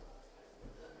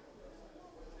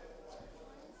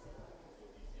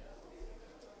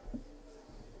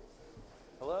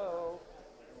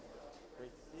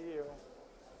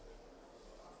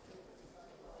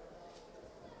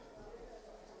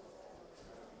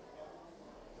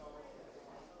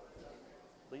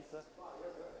pizza?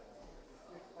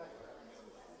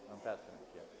 I'm passing it,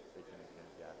 yeah. Bacon and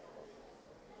cheese, yeah.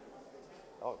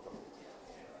 Oh, it's okay.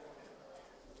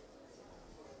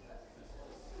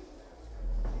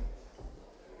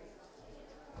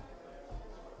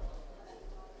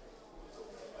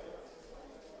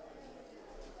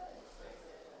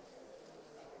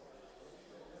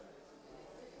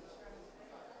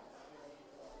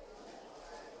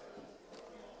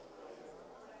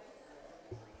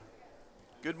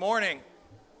 Good morning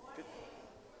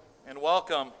and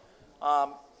welcome.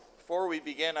 Before we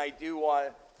begin, I just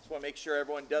want to make sure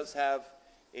everyone does have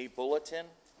a bulletin.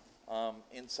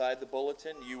 Inside the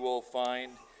bulletin, you will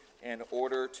find an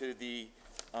order to the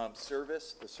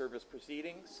service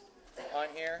proceedings on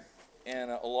here,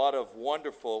 and a lot of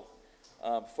wonderful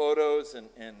photos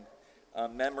and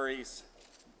memories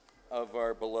of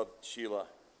our beloved Sheila.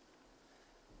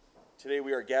 Today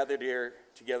we are gathered here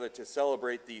together to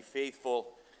celebrate the faithful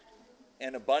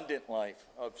and abundant life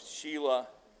of Sheila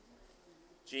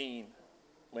Jean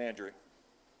Landry.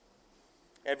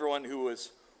 Everyone who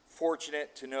was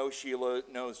fortunate to know Sheila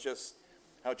knows just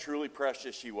how truly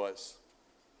precious she was.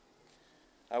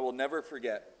 I will never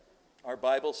forget our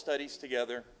Bible studies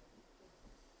together,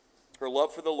 her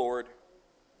love for the Lord,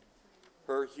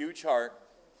 her huge heart,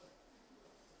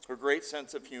 her great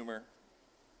sense of humor,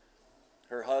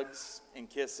 her hugs and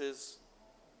kisses,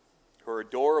 her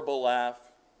adorable laugh,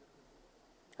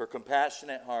 her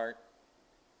compassionate heart,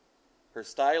 her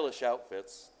stylish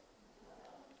outfits,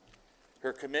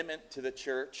 her commitment to the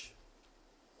church,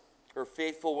 her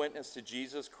faithful witness to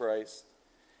Jesus Christ,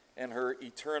 and her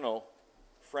eternal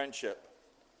friendship.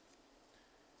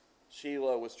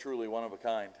 Sheila was truly one of a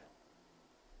kind,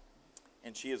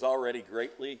 and she is already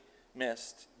greatly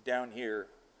missed down here.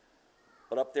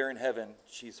 But up there in heaven,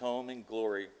 she's home in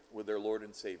glory with their Lord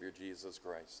and Savior, Jesus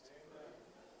Christ. Amen.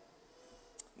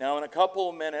 Now, in a couple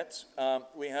of minutes,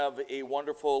 we have a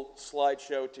wonderful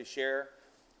slideshow to share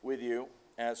with you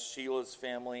as Sheila's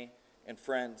family and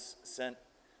friends sent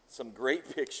some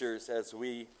great pictures as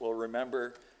we will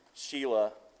remember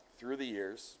Sheila through the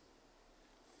years.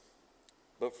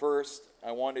 But first,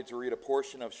 I wanted to read a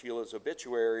portion of Sheila's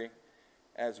obituary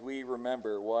as we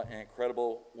remember what an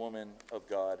incredible woman of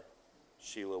God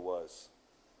Sheila was.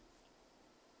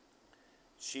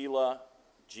 Sheila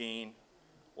Jean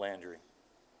Landry.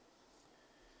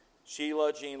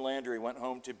 Sheila Jean Landry went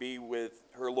home to be with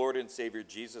her Lord and Savior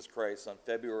Jesus Christ on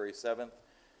February 7th,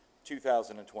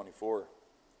 2024.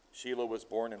 Sheila was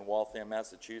born in Waltham,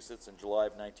 Massachusetts in July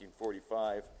of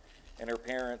 1945, and her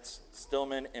parents,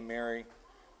 Stillman and Mary,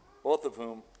 both of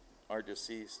whom are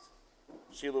deceased.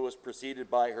 Sheila was preceded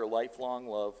by her lifelong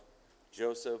love,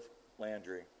 Joseph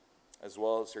Landry, as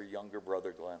well as her younger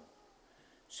brother, Glenn.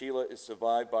 Sheila is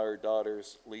survived by her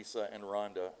daughters, Lisa and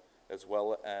Rhonda, as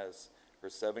well as her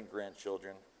 7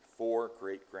 grandchildren, 4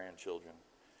 great-grandchildren.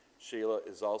 Sheila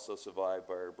is also survived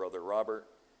by her brother, Robert,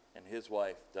 and his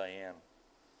wife, Diane,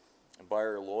 and by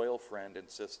her loyal friend and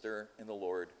sister in the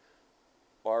Lord,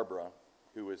 Barbara,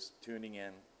 who is tuning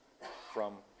in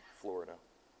from Florida.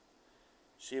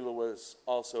 Sheila was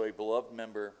also a beloved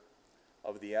member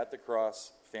of the At the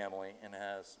Cross family and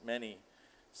has many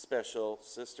special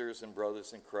sisters and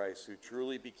brothers in Christ who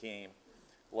truly became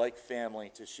like family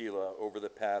to Sheila over the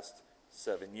past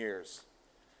 7 years.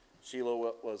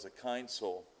 Sheila was a kind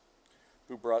soul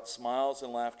who brought smiles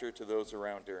and laughter to those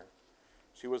around her.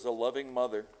 She was a loving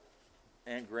mother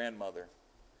and grandmother.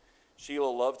 Sheila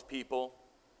loved people,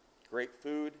 great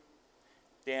food,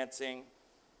 dancing,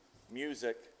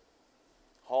 music,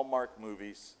 Hallmark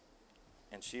movies,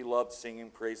 and she loved singing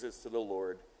praises to the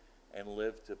Lord and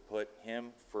lived to put him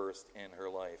first in her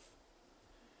life.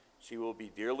 She will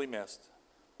be dearly missed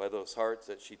by those hearts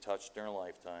that she touched in her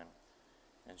lifetime,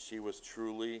 and she was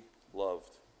truly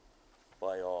loved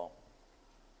by all.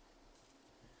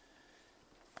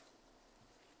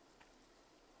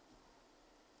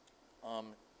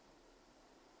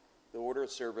 The order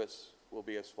of service will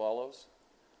be as follows.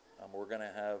 We're going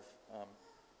to have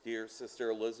dear Sister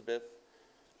Elizabeth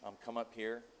come up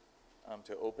here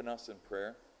to open us in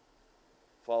prayer,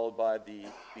 followed by the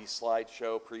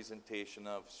slideshow presentation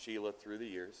of Sheila through the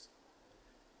years.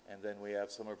 And then we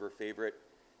have some of her favorite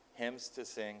hymns to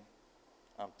sing,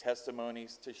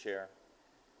 testimonies to share,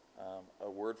 a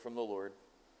word from the Lord,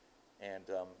 and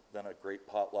then a great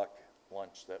potluck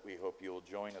lunch that we hope you'll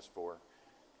join us for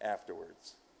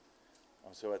afterwards.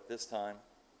 So at this time,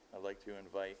 I'd like to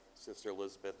invite Sister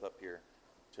Elizabeth up here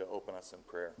to open us in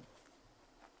prayer.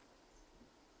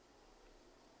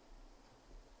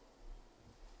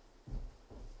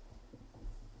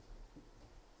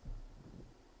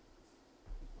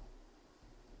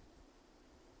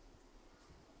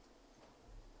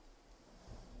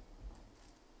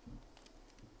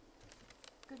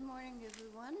 morning,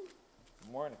 everyone.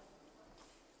 Good morning.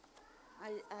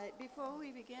 Before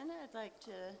we begin, I'd like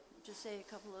to just say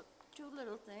two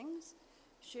little things.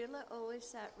 Sheila always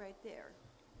sat right there.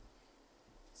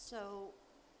 So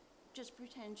just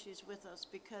pretend she's with us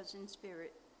because in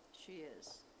spirit she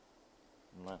is.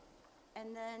 Amen.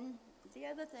 And then the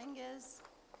other thing is,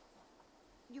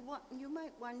 you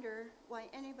might wonder why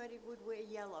anybody would wear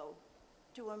yellow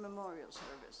to a memorial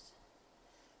service.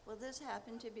 Well, this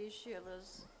happened to be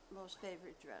Sheila's most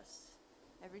favorite dress.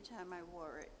 Every time I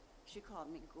wore it, she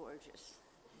called me gorgeous.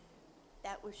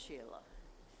 That was Sheila.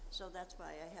 So that's why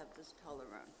I have this color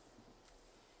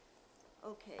on.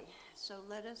 Okay, so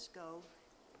let us go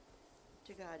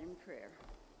to God in prayer.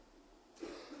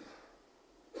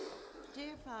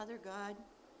 Dear Father God,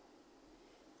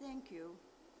 thank you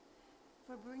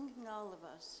for bringing all of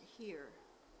us here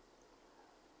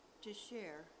to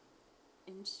share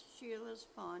in Sheila's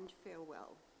fond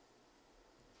farewell.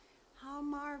 How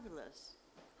marvelous,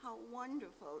 how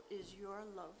wonderful is your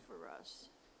love for us.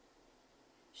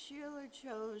 Sheila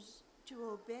chose to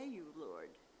obey you, Lord,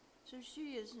 so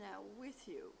she is now with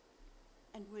you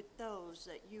and with those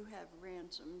that you have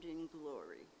ransomed in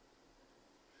glory.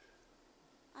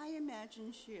 I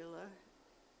imagine Sheila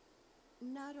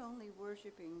not only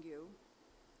worshiping you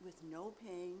with no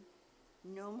pain,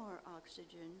 no more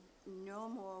oxygen, no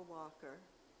more walker,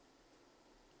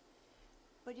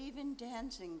 but even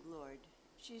dancing, Lord.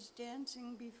 She's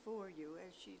dancing before you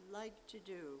as she liked to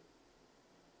do.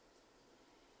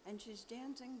 And she's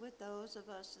dancing with those of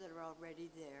us that are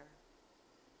already there,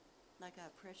 like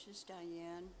our precious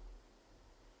Diane,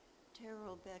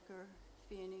 Terrell Becker,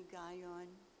 Fanny Guyon,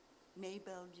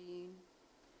 Maybelle Dean,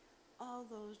 all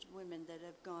those women that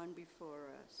have gone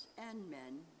before us, and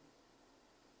men.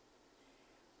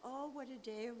 Oh, what a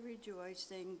day of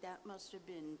rejoicing that must have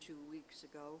been 2 weeks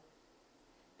ago,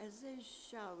 as they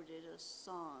shouted a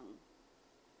song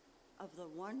of the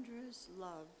wondrous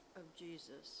love of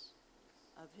Jesus,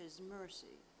 of his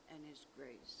mercy and his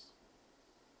grace.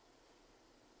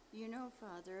 You know,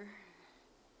 Father,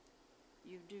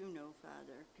 you do know,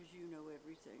 Father, because you know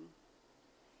everything,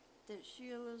 that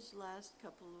Sheila's last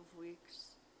couple of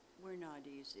weeks were not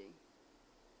easy.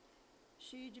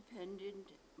 She depended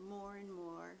more and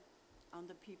more on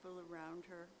the people around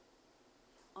her,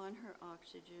 on her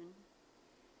oxygen.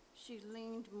 She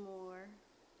leaned more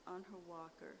on her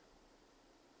walker.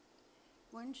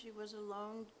 When she was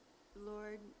alone,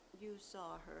 Lord, you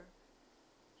saw her.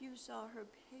 You saw her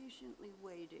patiently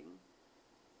waiting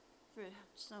for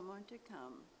someone to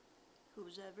come,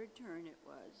 whose ever turn it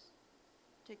was,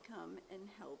 to come and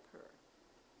help her.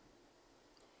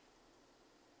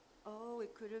 Oh,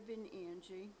 it could have been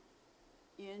Angie.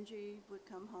 Angie would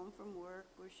come home from work,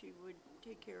 or she would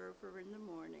take care of her in the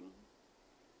morning.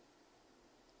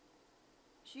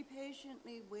 She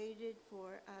patiently waited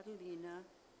for Adelina.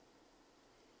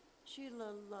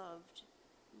 Sheila loved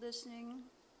listening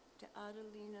to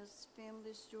Adelina's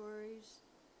family stories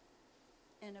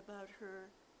and about her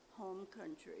home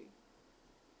country.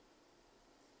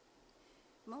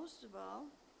 Most of all,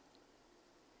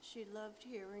 she loved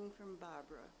hearing from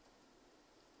Barbara.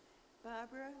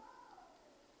 Barbara,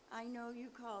 I know you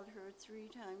called her 3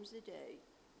 times a day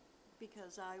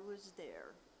because I was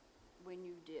there when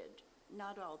you did,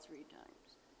 not all 3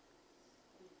 times.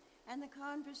 And the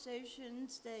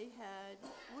conversations they had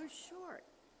were short.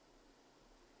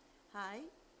 Hi,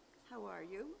 how are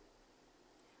you?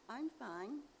 I'm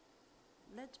fine.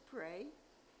 Let's pray.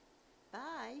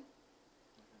 Bye.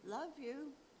 Love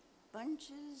you.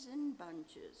 Bunches and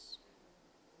bunches.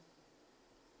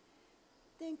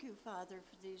 Thank you, Father,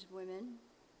 for these women.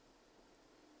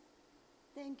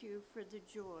 Thank you for the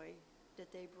joy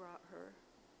that they brought her,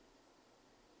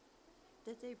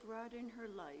 that they brought in her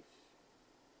life,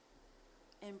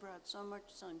 and brought so much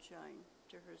sunshine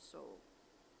to her soul.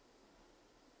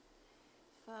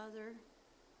 Father,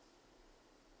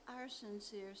 our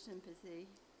sincere sympathy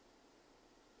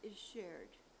is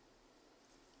shared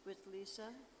with Lisa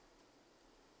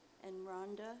and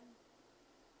Rhonda,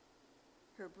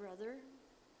 her brother,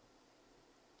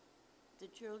 the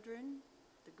children,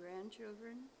 the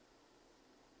grandchildren.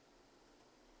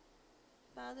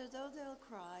 Father, though they'll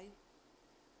cry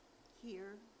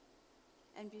here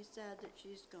and be sad that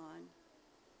she's gone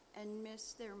and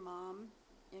miss their mom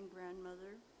and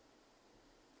grandmother,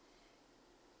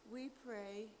 we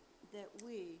pray that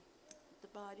we, the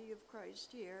body of Christ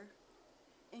here,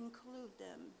 include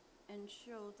them and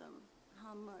show them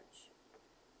how much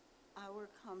our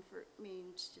comfort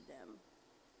means to them,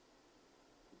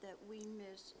 that we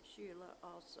miss Sheila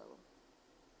also.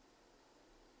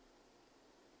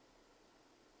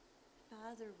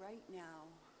 Father, right now,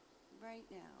 right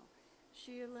now,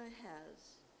 Sheila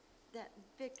has that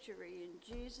victory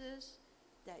in Jesus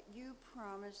that you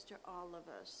promised to all of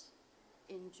us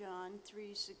in John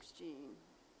 3:16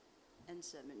 and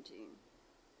 17.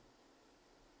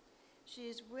 She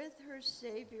is with her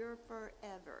Savior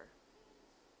forever,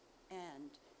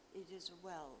 and it is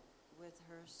well with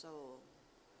her soul.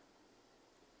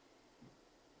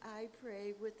 I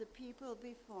pray with the people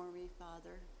before me,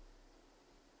 Father,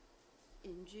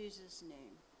 in Jesus'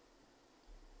 name,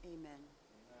 amen.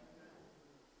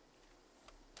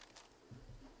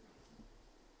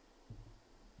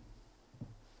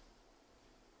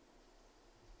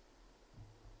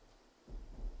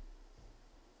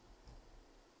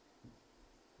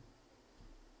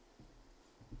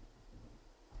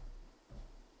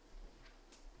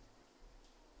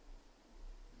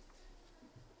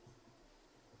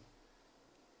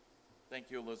 Thank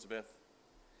you, Elizabeth.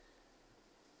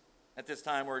 At this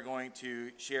time, we're going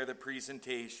to share the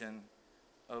presentation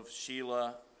of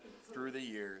Sheila through the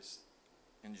years.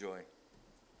 Enjoy.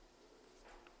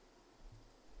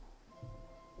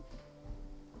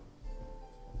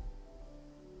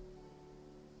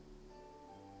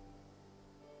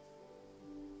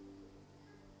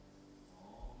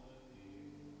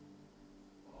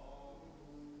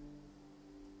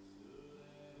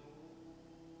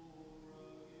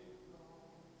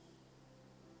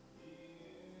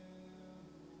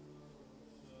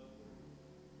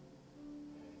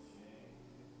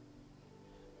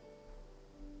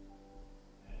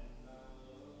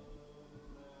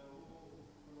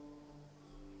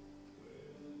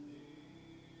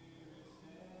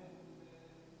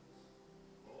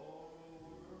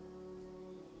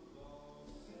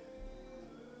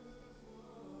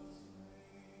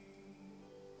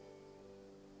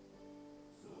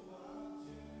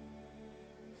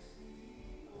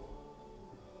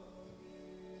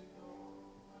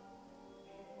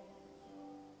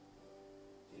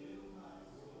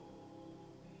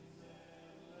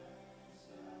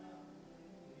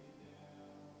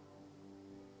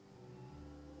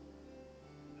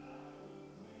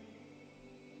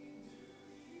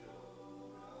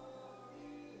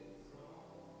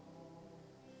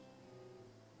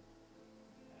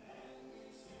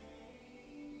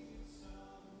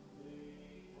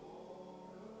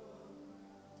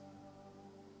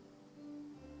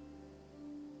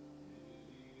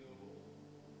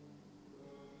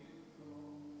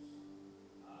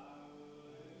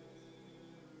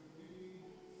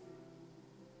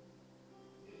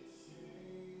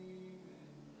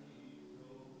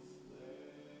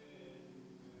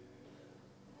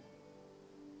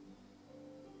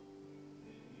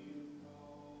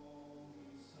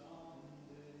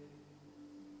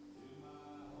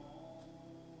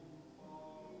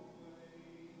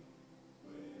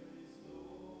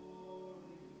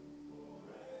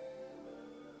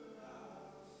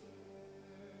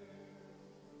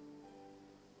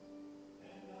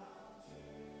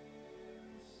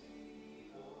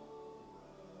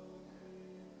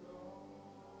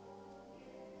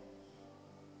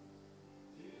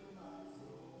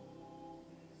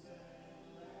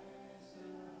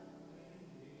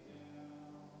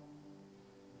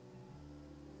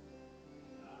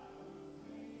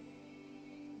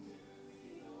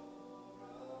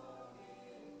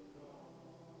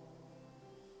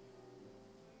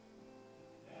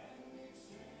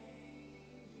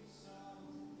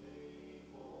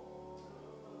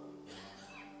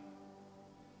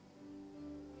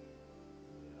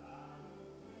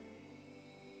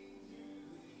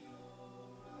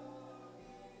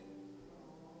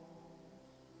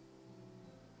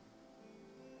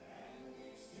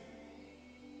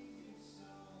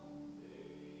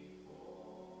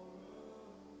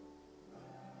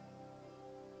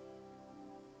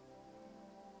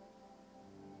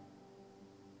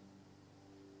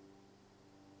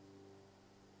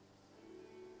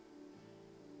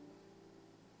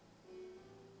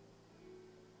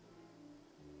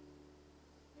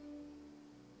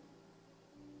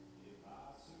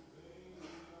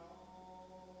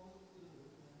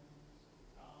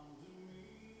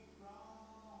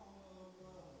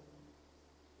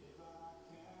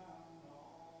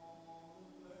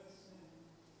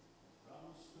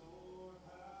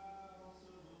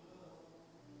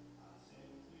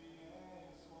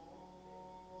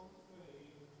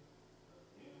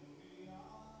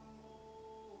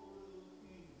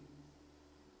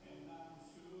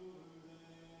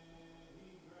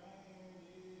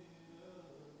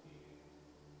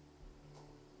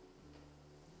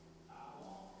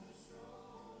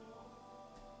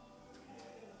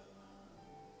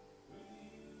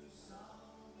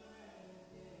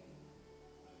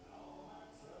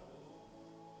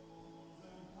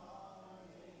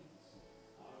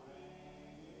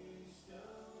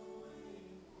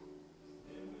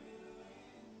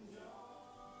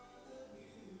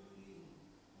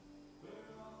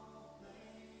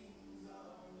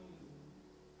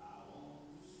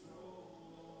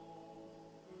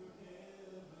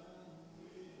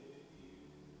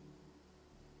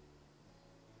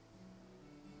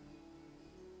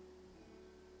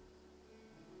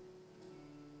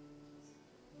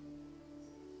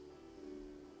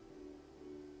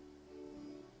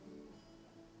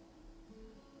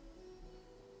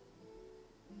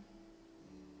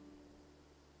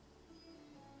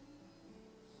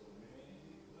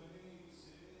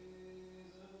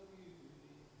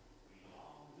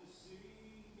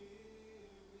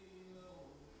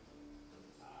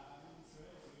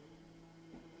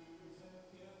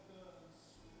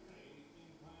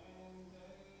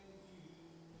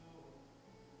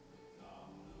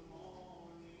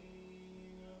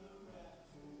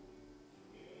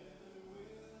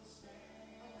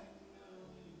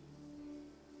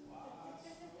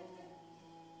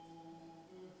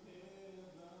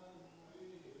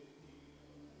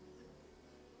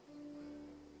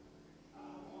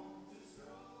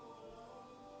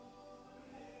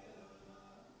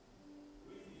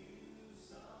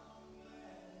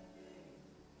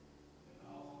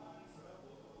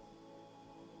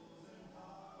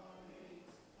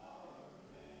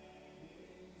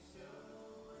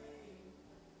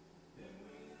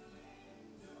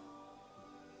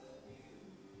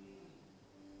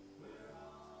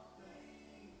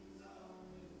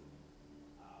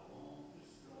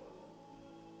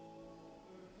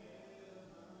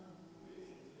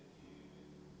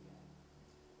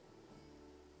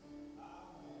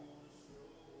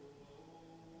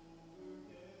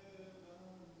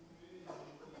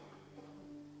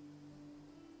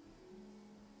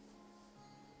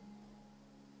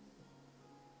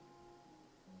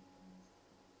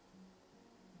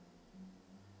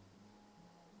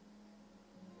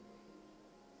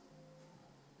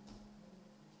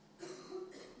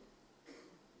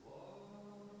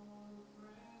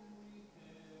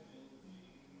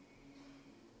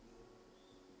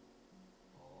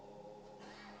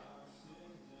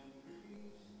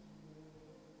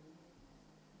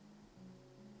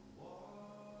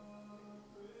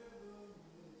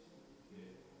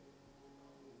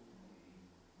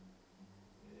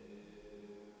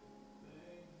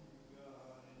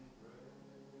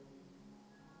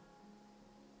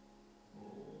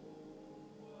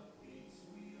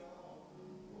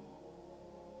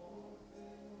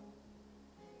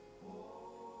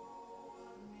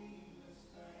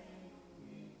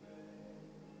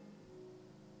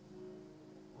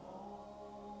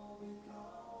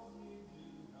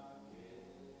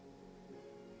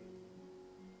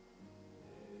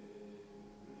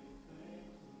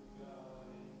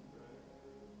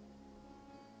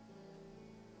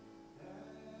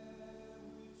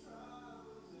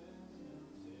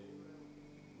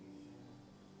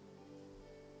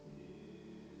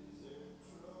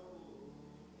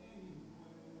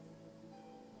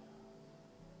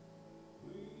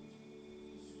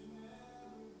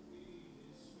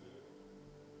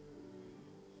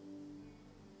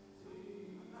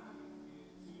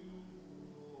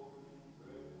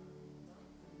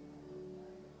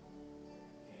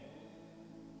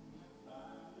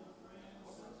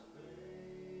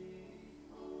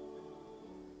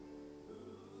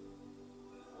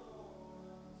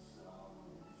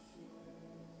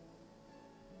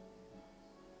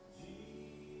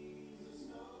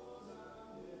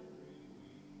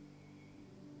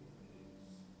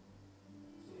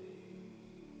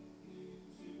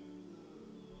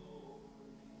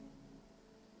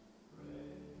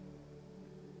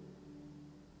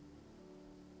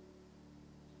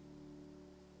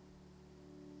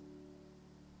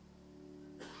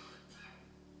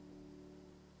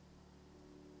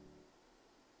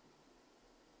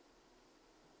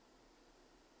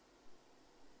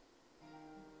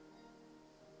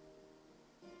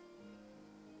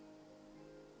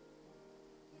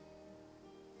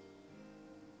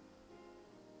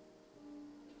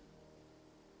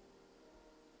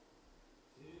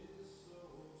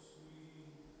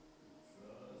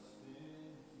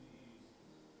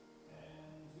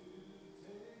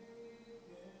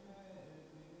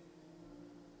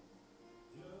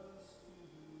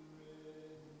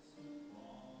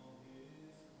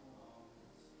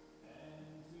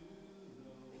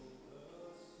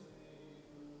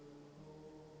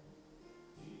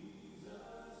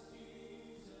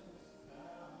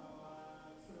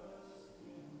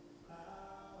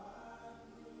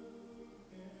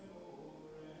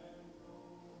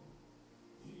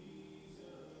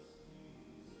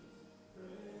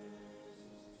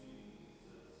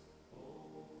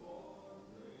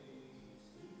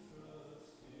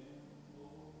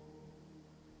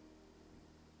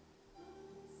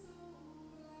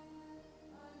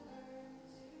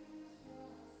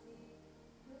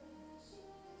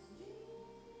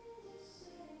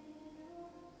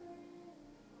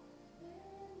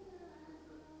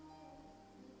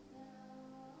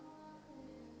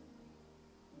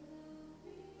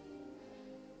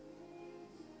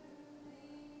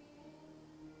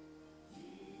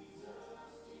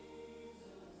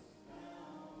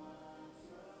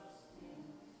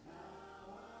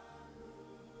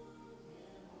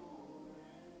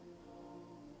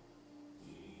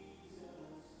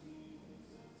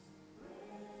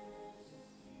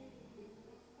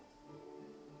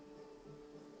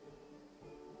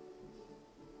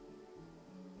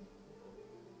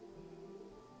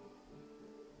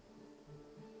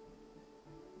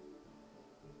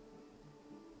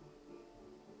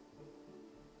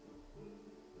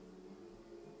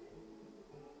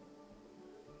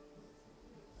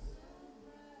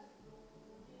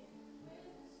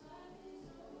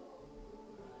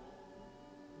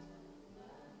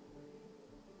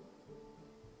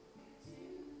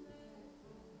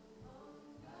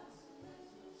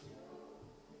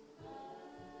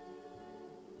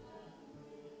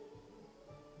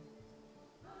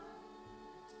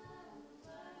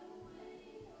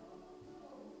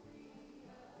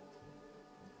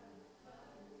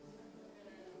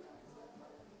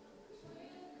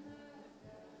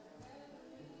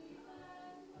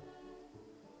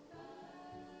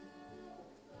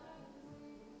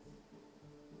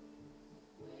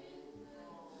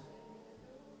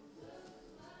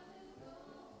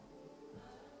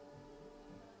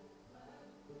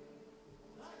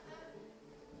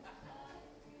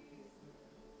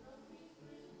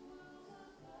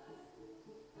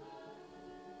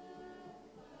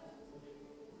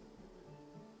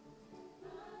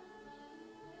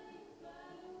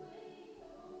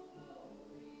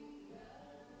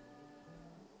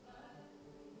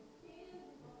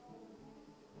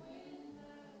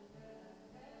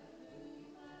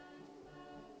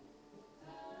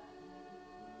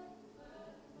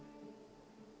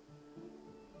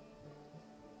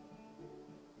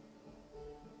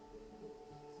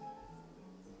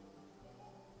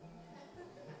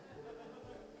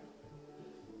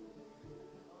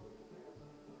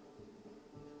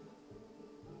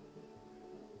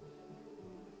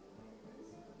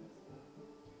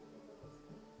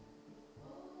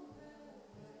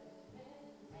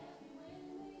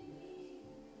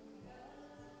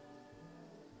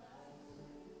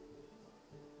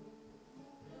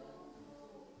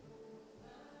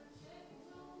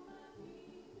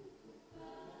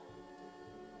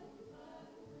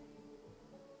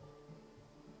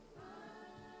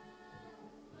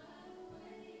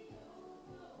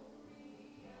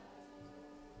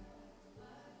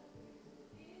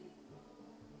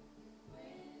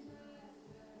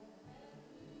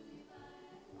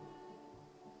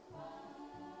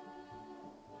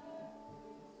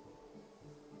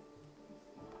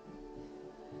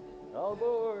 all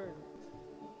aboard.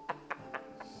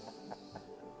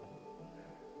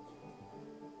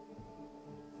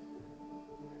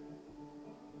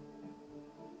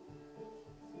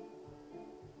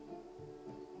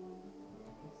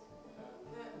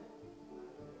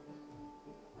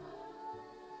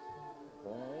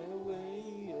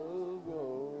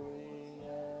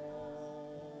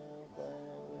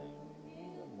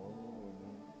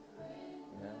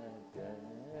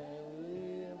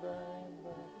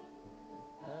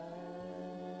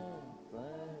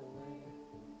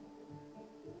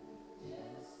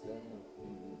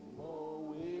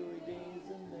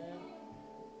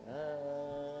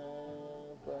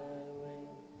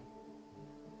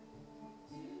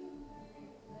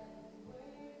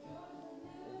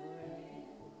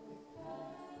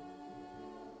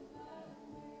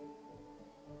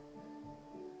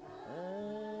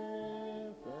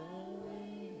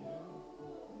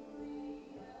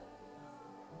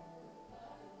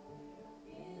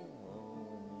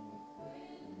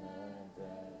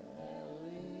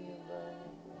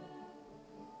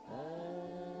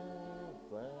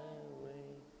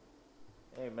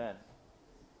 Amen.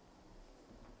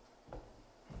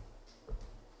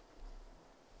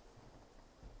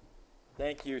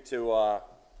 Thank you to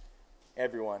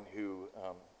everyone who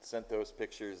sent those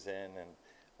pictures in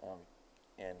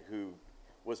and who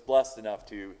was blessed enough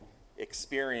to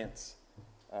experience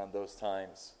those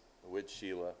times with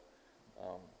Sheila.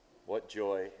 What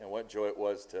joy it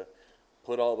was to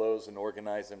put all those and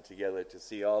organize them together, to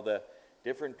see all the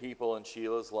different people in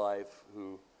Sheila's life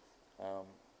who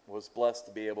was blessed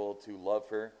to be able to love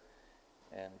her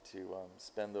and to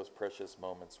spend those precious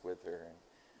moments with her.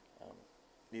 And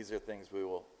these are things we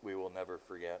will never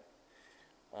forget.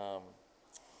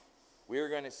 We are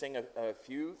going to sing a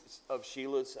few of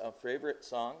Sheila's favorite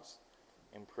songs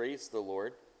and praise the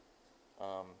Lord.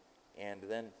 And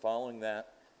then following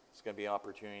that, it's going to be an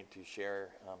opportunity to share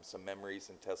some memories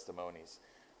and testimonies.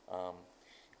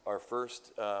 Our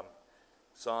first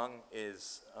song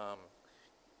is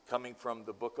coming from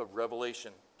the book of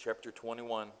Revelation, chapter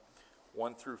 21,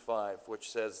 1 through 5, which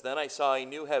says, "Then I saw a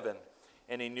new heaven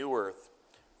and a new earth,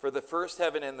 for the first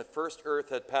heaven and the first earth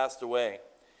had passed away,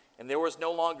 and there was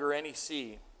no longer any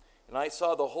sea. And I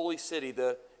saw the holy city,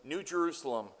 the New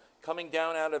Jerusalem, coming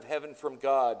down out of heaven from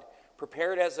God,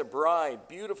 prepared as a bride,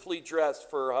 beautifully dressed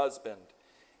for her husband.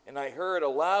 And I heard a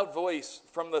loud voice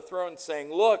from the throne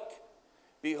saying, 'Look,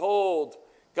 behold,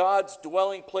 God's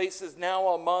dwelling place is now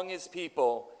among his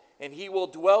people, and he will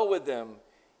dwell with them,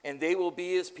 and they will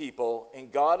be his people,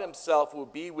 and God himself will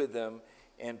be with them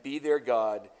and be their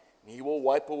God. And he will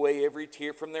wipe away every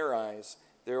tear from their eyes.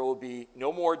 There will be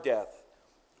no more death,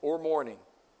 or mourning,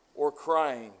 or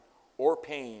crying, or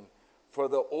pain, for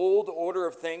the old order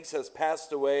of things has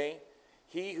passed away.'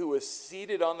 He who is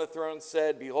seated on the throne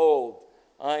said, 'Behold,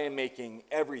 I am making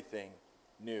everything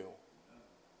new.'"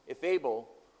 If able,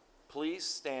 please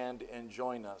stand and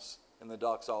join us in the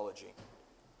doxology.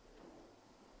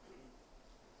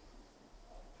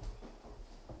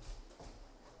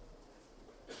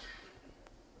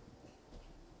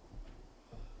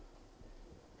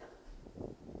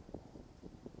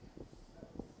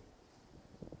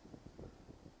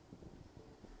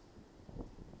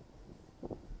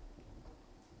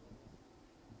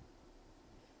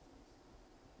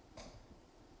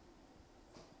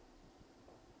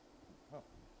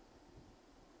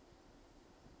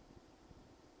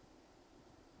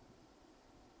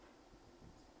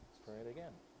 Try it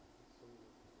again.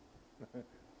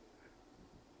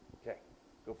 Okay,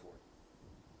 go for it.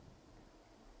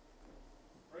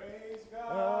 Praise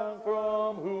God,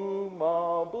 from whom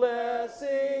all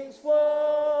blessings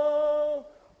flow.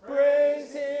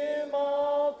 Praise him,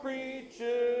 all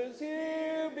creatures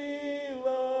here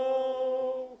below.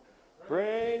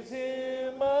 Praise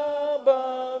him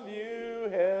above you,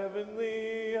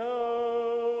 heavenly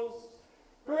hosts.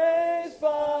 Praise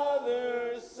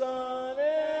Father, Son,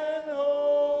 and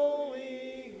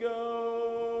Holy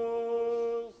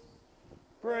Ghost.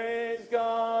 Praise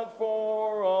God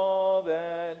for all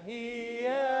that he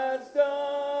has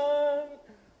done.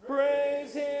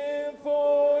 Praise him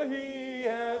for he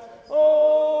has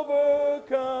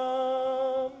overcome.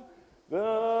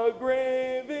 The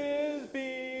grave is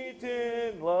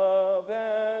beaten, love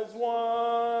has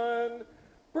won.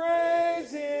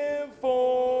 Praise him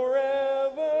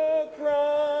forever,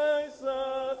 Christ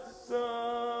the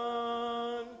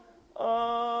Son.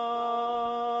 Amen.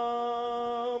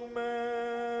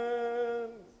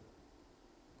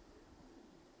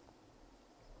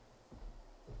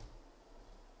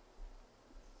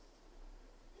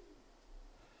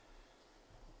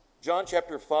 John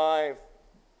chapter 5,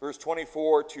 Verse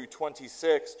 24 to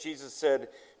 26, Jesus said,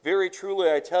 "Very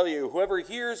truly I tell you, whoever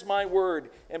hears my word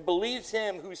and believes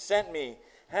him who sent me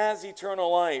has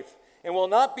eternal life, and will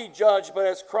not be judged, but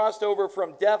has crossed over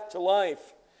from death to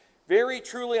life. Very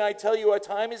truly I tell you, a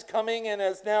time is coming and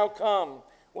has now come,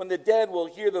 when the dead will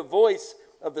hear the voice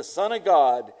of the Son of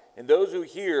God, and those who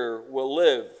hear will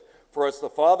live. For as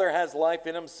the Father has life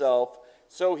in himself,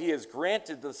 so he has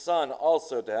granted the Son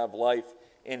also to have life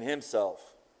in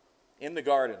himself." In the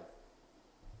garden.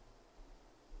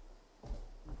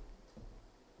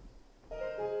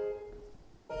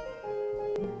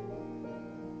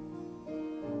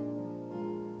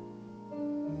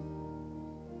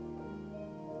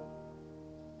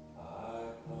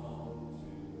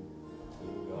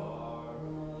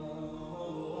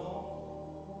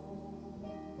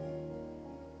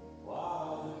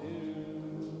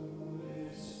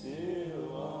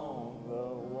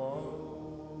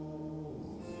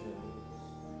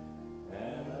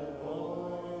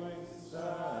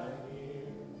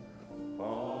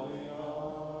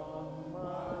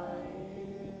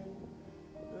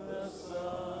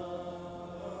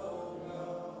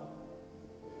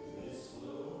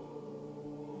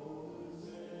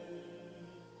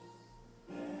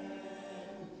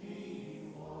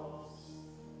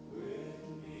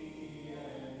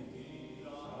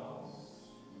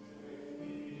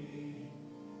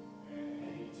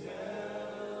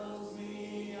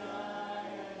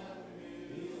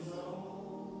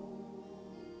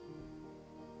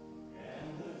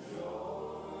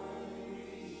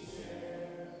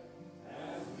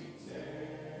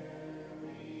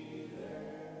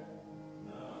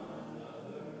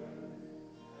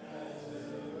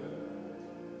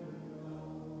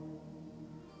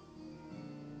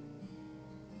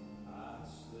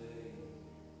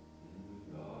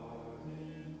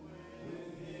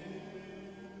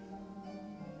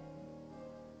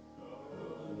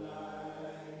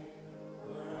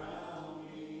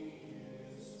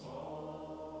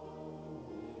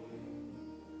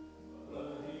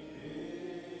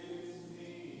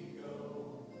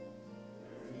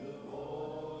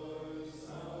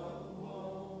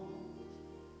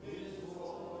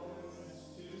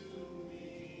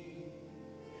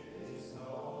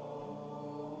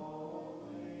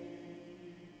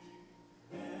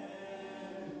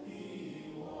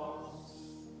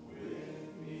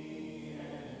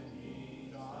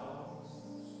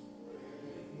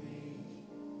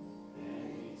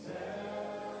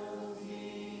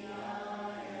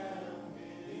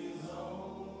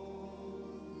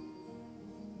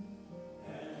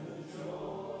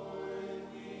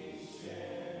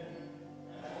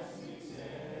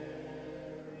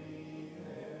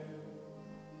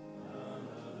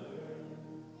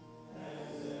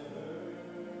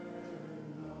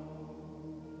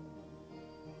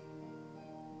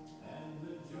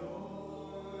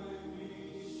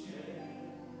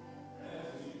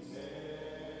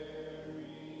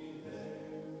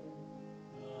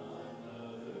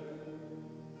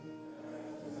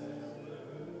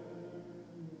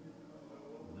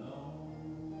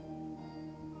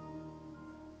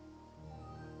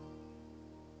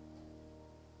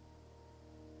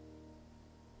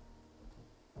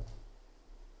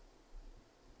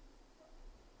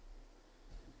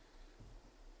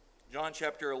 John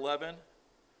chapter 11,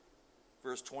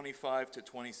 verse 25 to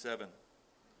 27.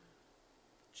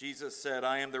 Jesus said,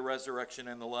 "I am the resurrection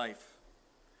and the life.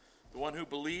 The one who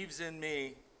believes in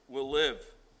me will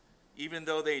live, even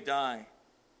though they die.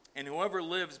 And whoever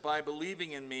lives by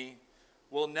believing in me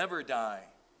will never die.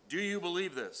 Do you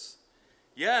believe this?"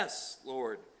 "Yes,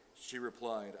 Lord," she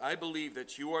replied. "I believe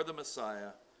that you are the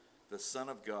Messiah, the Son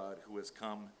of God, who has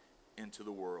come into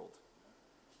the world."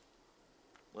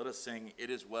 Let us sing, "It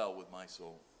is well with my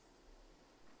soul."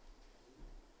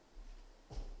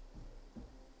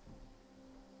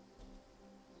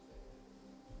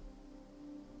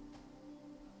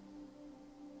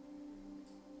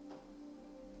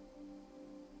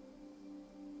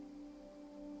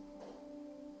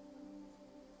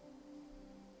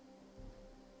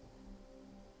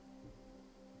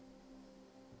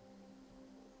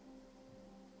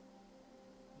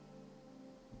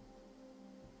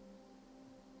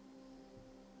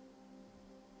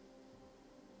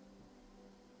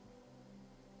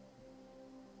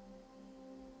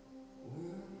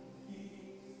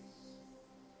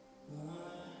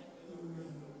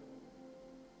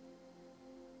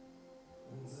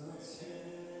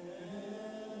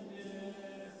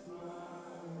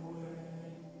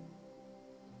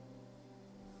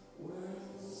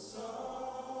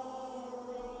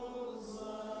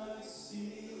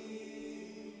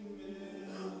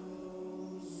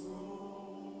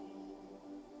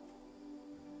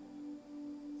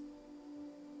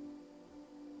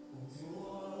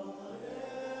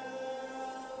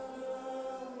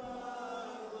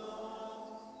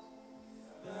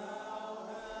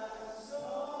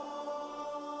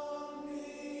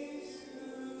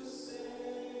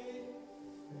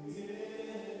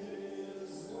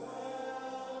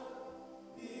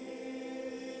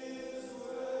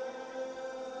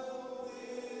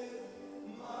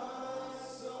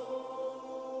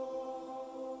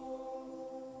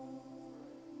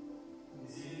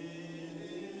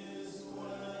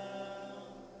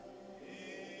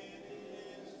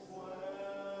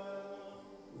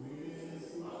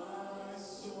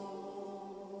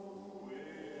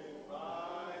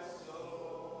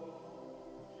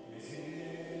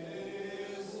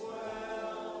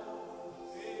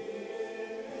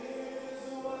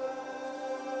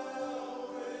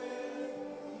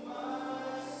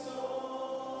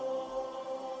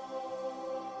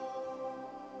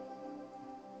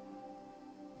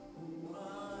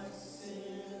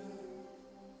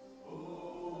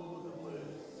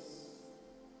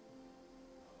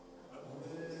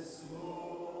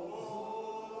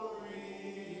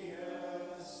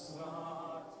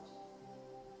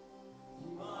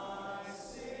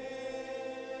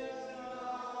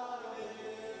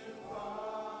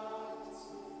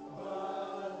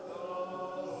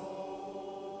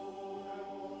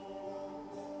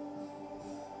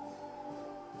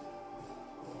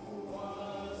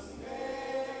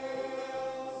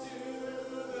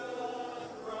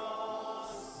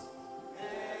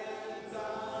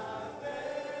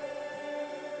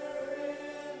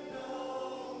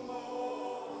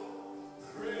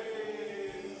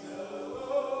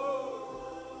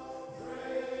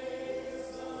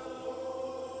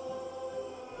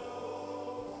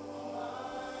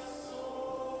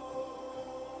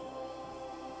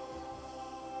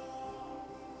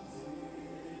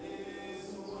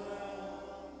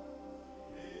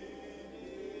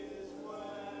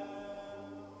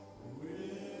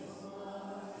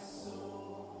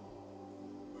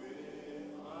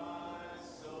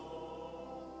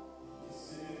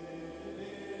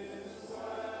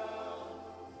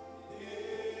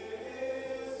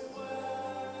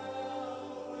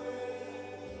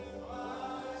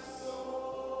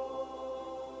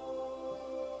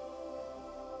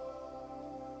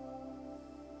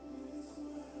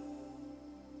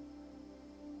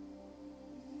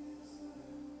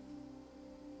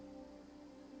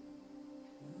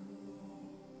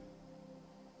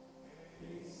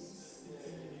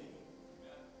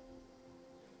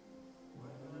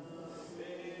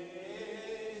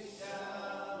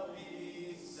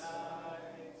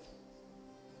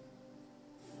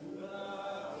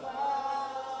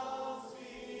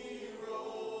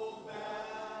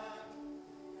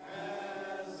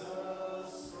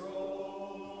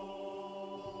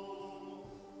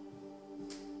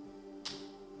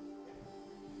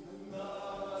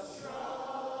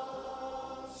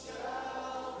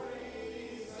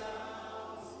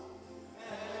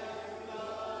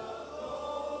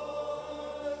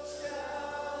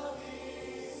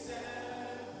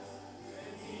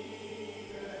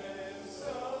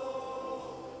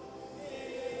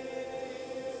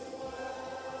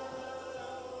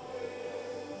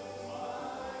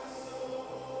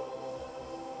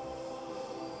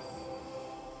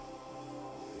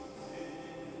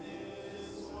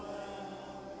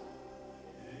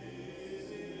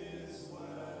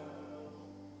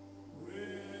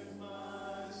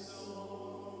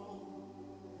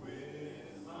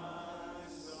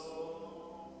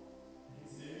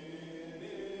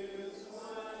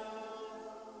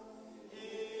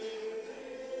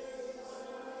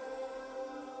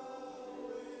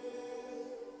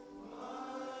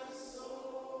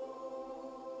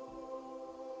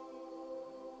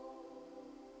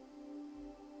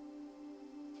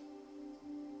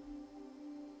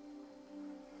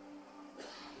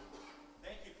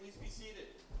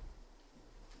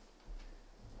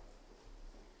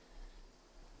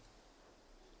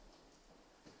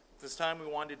 This time we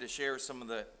wanted to share some of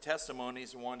the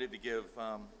testimonies. We wanted to give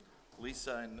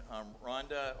Lisa and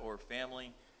Rhonda or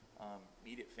family,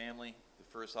 immediate family, the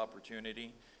first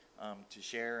opportunity to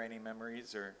share any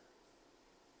memories. Or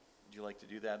would you like to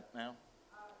do that now?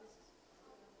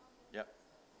 Yep.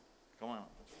 Come on.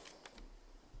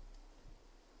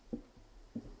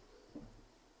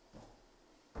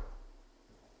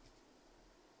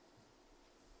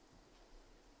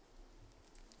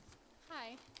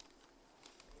 Hi.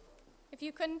 If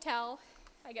you couldn't tell,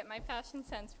 I get my fashion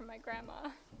sense from my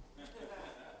grandma.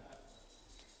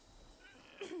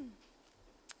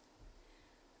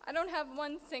 I don't have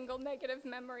one single negative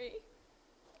memory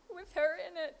with her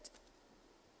in it.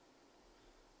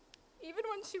 Even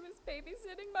when she was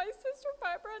babysitting my sister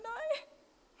Barbara and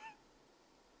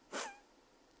I,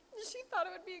 she thought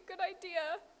it would be a good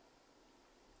idea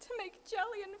to make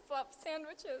jelly and fluff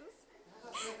sandwiches.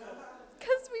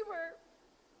 Because we were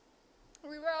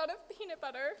out of peanut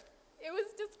butter. It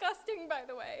was disgusting, by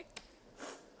the way,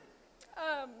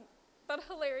 but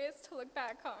hilarious to look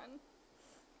back on.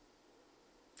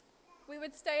 We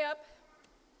would stay up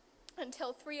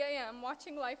until 3 a.m.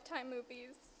 watching Lifetime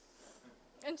movies,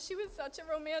 and she was such a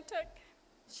romantic.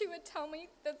 She would tell me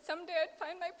that someday I'd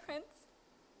find my prince.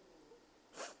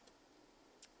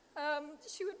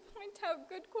 She would point out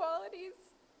good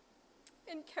qualities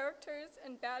in characters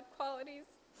and bad qualities,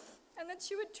 and then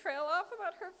she would trail off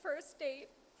about her first date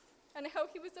and how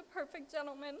he was a perfect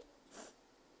gentleman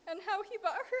and how he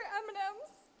bought her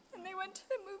M&Ms and they went to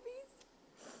the movies.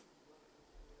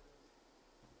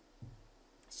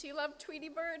 She loved Tweety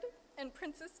Bird and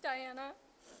Princess Diana,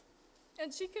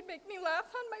 and she could make me laugh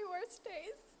on my worst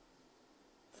days.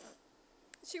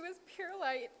 She was pure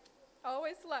light,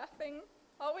 always laughing,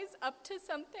 always up to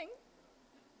something.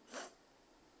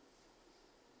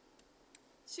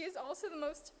 She is also the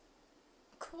most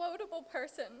quotable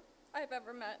person I've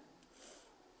ever met.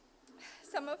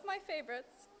 Some of my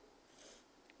favorites: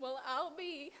 well, I'll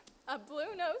be a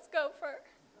blue-nosed gopher.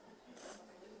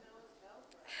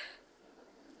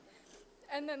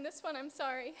 And then this one, I'm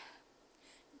sorry: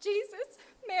 Jesus,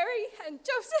 Mary, and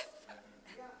Joseph.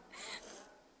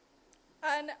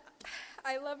 And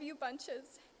I love you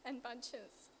bunches and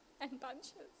bunches and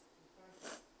bunches.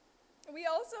 We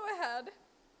also had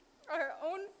our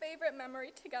own favorite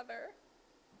memory together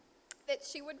that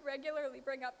she would regularly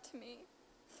bring up to me.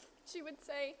 She would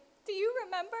say, "Do you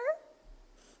remember?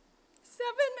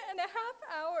 7.5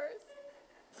 hours."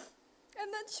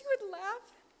 And then she would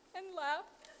laugh and laugh,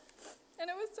 and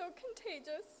it was so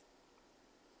contagious.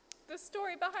 The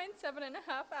story behind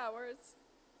 7.5 hours: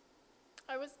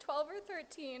 I was 12 or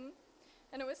 13,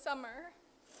 and it was summer.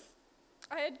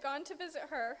 I had gone to visit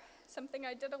her, something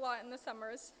I did a lot in the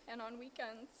summers and on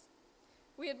weekends.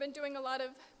 We had been doing a lot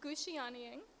of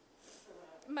Guccianiing,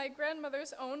 my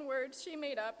grandmother's own words she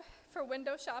made up for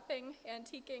window shopping,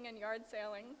 antiquing, and yard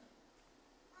sailing.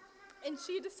 And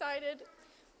she decided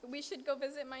we should go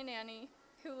visit my nanny,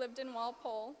 who lived in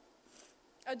Walpole,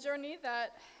 a journey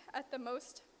that at the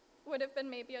most would have been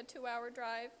maybe a 2-hour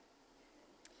drive.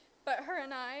 But her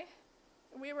and I,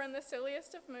 we were in the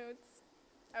silliest of moods.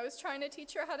 I was trying to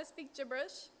teach her how to speak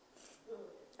gibberish,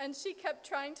 and she kept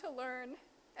trying to learn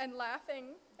and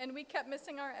laughing, and we kept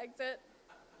missing our exit.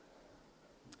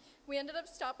 We ended up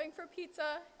stopping for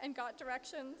pizza and got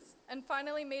directions, and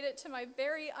finally made it to my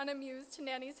very unamused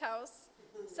nanny's house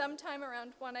sometime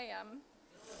around 1 a.m.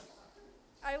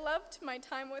 I loved my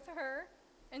time with her,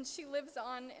 and she lives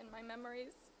on in my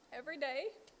memories every day.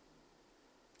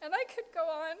 And I could go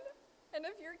on, and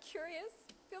if you're curious,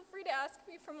 feel free to ask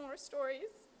me for more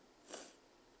stories.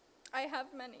 I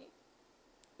have many,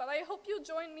 but I hope you'll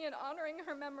join me in honoring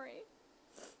her memory.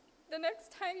 The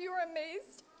next time you are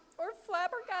amazed or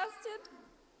flabbergasted,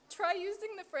 try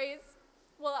using the phrase,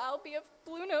 "Well, I'll be a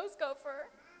blue-nosed gopher."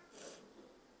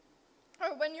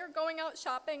 Or when you're going out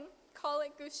shopping, call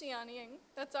it Guccianiing.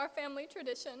 That's our family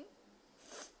tradition.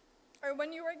 Or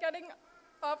when you are getting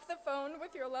off the phone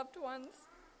with your loved ones,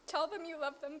 tell them you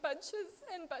love them bunches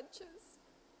and bunches.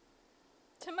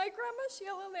 To my grandma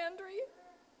Sheila Landry,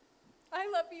 I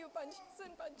love you bunches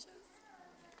and bunches.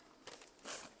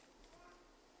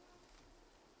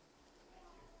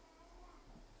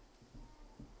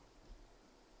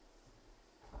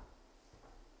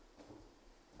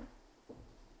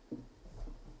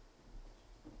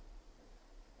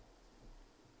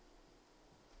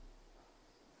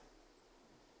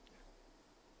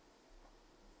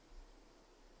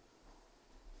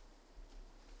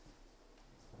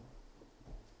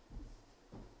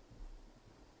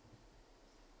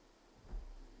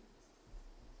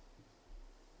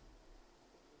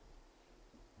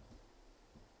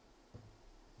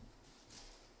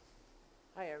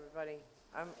 Hi, everybody.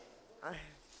 I'm, I,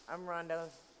 I'm Rhonda,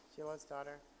 Sheila's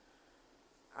daughter.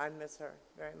 I miss her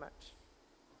very much.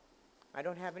 I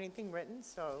don't have anything written,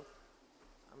 so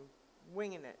I'm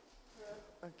winging it,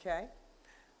 okay?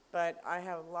 But I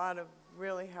have a lot of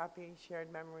really happy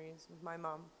shared memories with my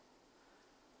mom.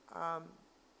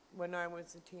 When I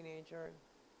was a teenager,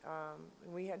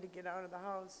 we had to get out of the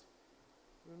house,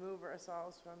 remove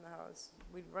ourselves from the house.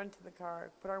 We'd run to the car,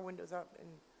 put our windows up, and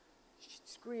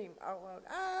scream out loud,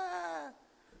 ah!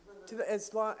 As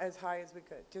high as we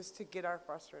could, just to get our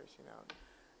frustration out.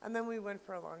 And then we went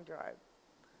for a long drive.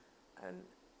 And,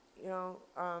 you know,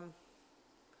 I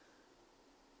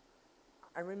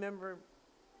remember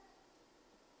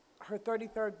her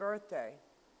 33rd birthday.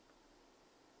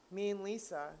 Me and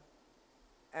Lisa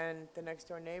and the next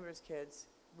door neighbor's kids,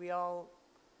 we all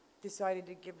decided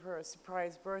to give her a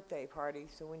surprise birthday party.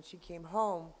 So when she came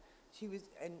home, she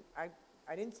was, and I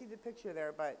didn't see the picture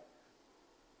there, but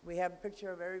we have a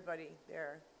picture of everybody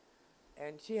there.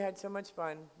 And she had so much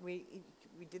fun. We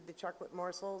did the chocolate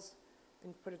morsels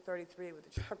and put a 33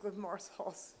 with the chocolate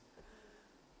morsels.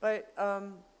 But,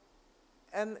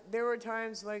 and there were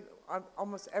times like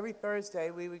almost every Thursday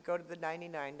we would go to the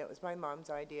 99. That was my mom's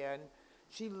idea. And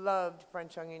she loved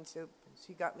French onion soup.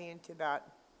 She got me into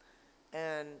that.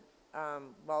 And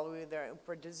while we were there,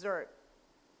 for dessert,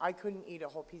 I couldn't eat a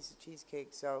whole piece of cheesecake,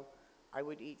 so I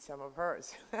would eat some of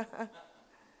hers.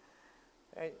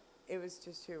 It was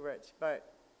just too rich.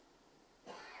 But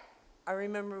I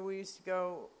remember we used to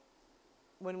go,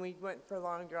 when we went for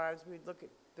long drives, we'd look at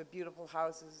the beautiful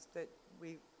houses that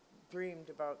we dreamed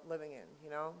about living in, you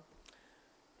know?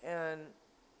 And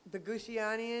the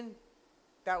Gushiyanian,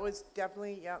 that was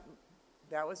definitely, yep,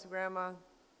 that was Grandma.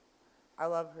 I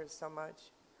love her so much.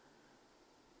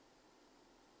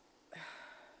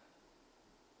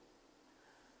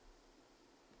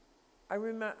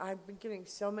 I've been getting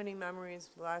so many memories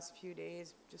the last few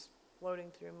days, just floating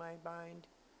through my mind.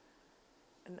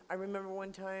 And I remember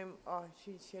one time,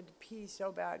 she had to pee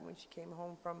so bad when she came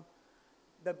home from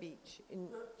the beach. And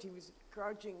she was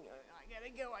crouching, I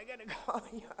gotta go.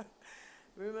 Yeah.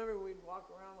 Remember, we'd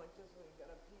walk around like this when we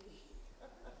gotta pee.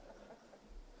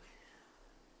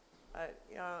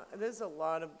 Yeah, there's a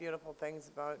lot of beautiful things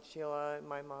about Sheila and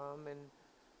my mom, and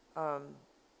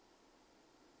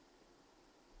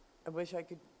I wish I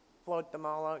could float them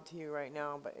all out to you right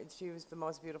now, but she was the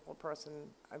most beautiful person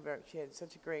I've ever. She had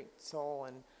such a great soul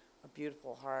and a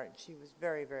beautiful heart. She was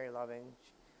very, very loving.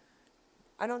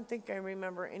 I don't think I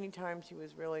remember any time she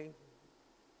was really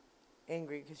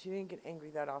angry, because she didn't get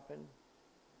angry that often.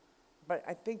 But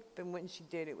I think that when she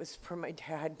did, it was for my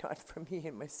dad, not for me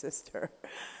and my sister.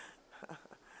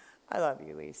 I love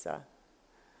you, Lisa.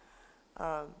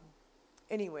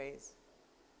 Anyways,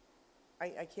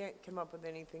 I can't come up with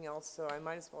anything else, so I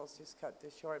might as well just cut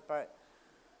this short. But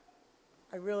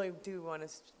I really do want to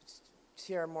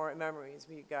share more memories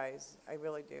with you guys. I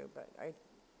really do, but I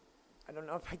don't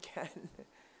know if I can.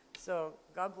 So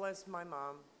God bless my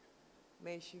mom.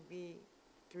 May she be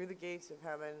through the gates of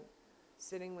heaven,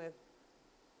 sitting with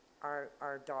our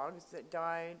dogs that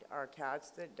died, our cats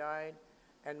that died,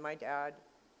 and my dad,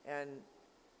 and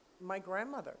my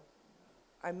grandmother.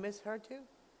 I miss her too.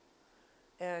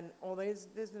 And there's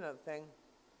another thing.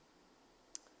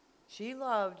 She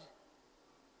loved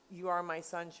 "You Are My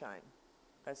Sunshine,"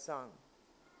 that song.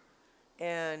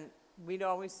 And we'd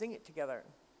always sing it together.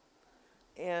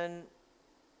 And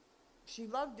she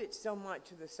loved it so much,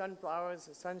 the sunflowers,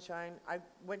 the sunshine. I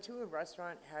went to a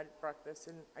restaurant, had breakfast,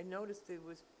 and I noticed there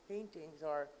was paintings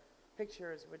or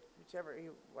pictures, whichever,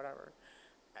 whatever.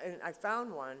 And I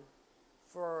found one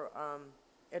for,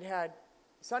 it had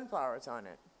sunflowers on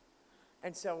it.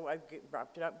 And so I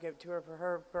wrapped it up, gave it to her for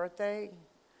her birthday,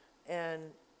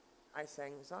 and I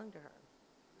sang the song to her.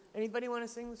 Anybody want to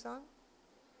sing the song?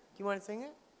 Do you want to sing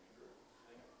it?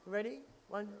 Ready?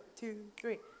 1, 2,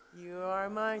 3. You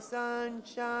are my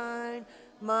sunshine,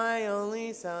 my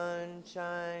only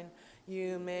sunshine.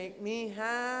 You make me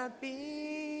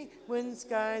happy when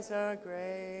skies are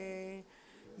gray.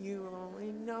 You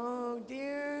only know,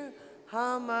 dear,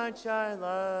 how much I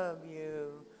love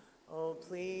you. Oh,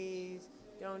 please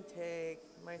don't take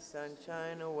my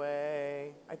sunshine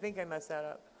away. I think I messed that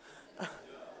up.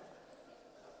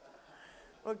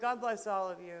 Well, God bless all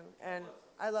of you, and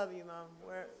I love you, Mom.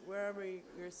 Wherever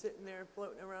you're sitting there,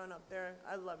 floating around up there,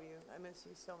 I love you. I miss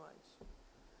you so much.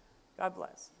 God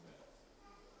bless.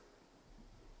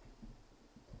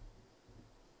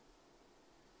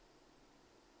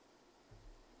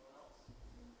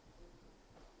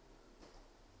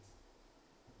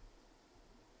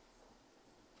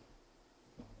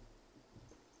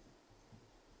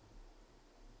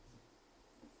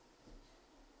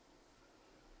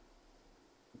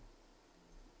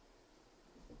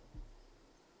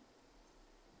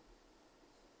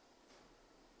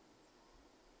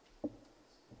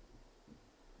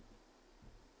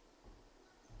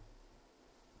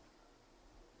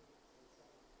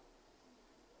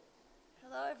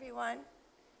 everyone.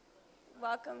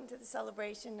 Welcome to the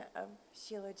celebration of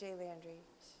Sheila J. Landry.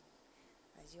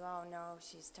 As you all know,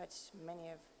 she's touched many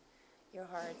of your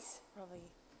hearts. Probably,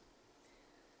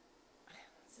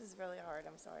 this is really hard,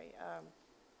 I'm sorry.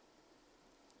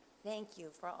 Thank you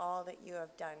for all that you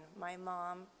have done. My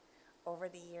mom, over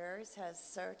the years, has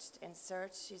searched and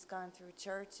searched. She's gone through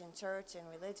church and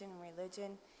religion and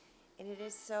religion. And it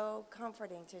is so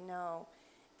comforting to know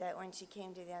that when she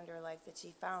came to the end of her life, that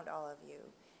she found all of you.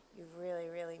 You've really,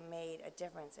 really made a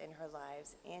difference in her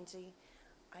lives. Angie,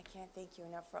 I can't thank you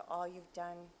enough for all you've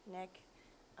done. Nick,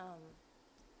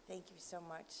 thank you so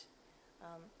much.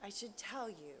 I should tell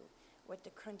you what the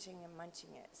crunching and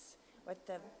munching is, what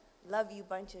the love you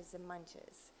bunches and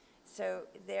munches. So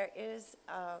there is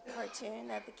a cartoon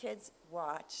that the kids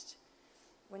watched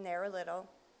when they were little,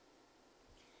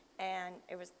 and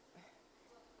it was,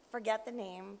 forget the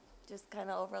name, just kind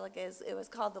of overlook it. It was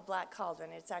called The Black Cauldron.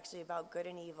 It's actually about good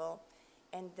and evil,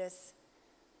 and this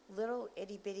little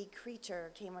itty-bitty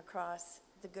creature came across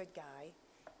the good guy,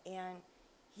 and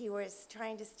he was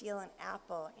trying to steal an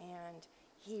apple, and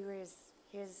he's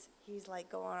like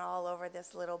going all over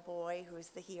this little boy who's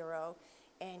the hero,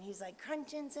 and he's like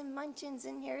crunchins and munchins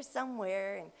in here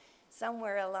somewhere, and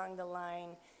somewhere along the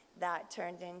line that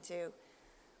turned into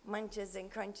munches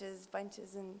and crunches,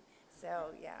 bunches, and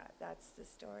so yeah, that's the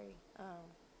story.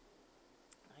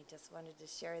 I just wanted to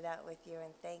share that with you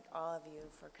and thank all of you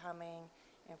for coming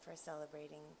and for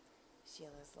celebrating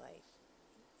Sheila's life.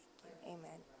 Thank you.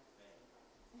 Amen.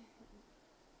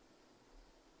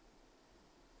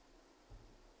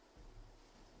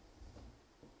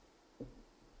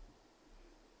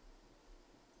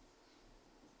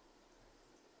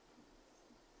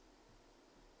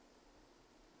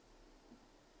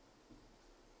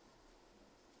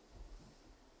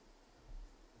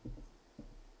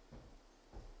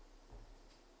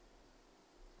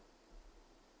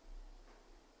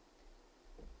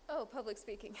 Oh, public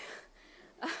speaking.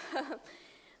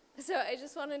 So I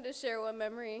just wanted to share one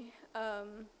memory,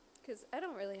 because I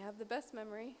don't really have the best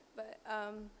memory, but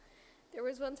there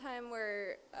was one time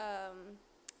where I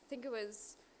think it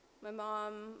was my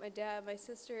mom, my dad, my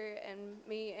sister, and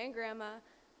me and Grandma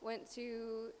went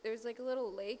to, there was like a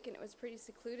little lake, and it was pretty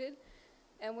secluded,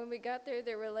 and when we got there,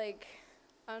 there were like,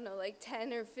 I don't know, like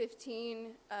 10 or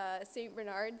 15 St.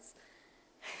 Bernards,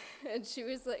 and she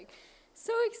was like,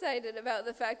 so excited about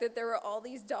the fact that there were all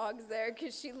these dogs there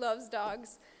because she loves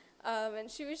dogs.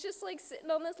 And she was just like sitting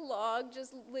on this log,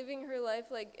 just living her life,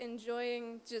 like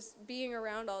enjoying just being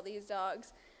around all these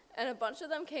dogs. And a bunch of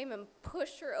them came and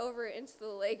pushed her over into the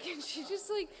lake. And she was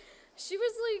like,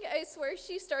 I swear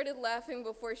she started laughing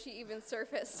before she even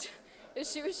surfaced. And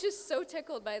she was just so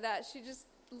tickled by that. She just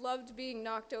loved being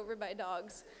knocked over by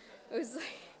dogs. It was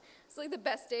like the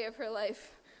best day of her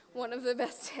life, one of the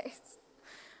best days.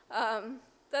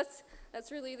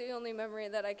 That's really the only memory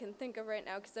that I can think of right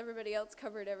now, because everybody else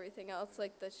covered everything else,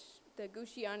 like the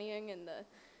Gushianiing and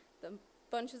the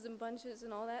bunches and bunches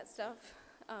and all that stuff.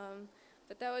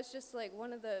 But that was just like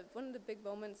one of the big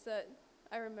moments that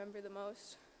I remember the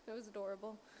most. It was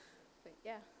adorable. But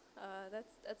yeah,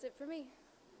 that's it for me.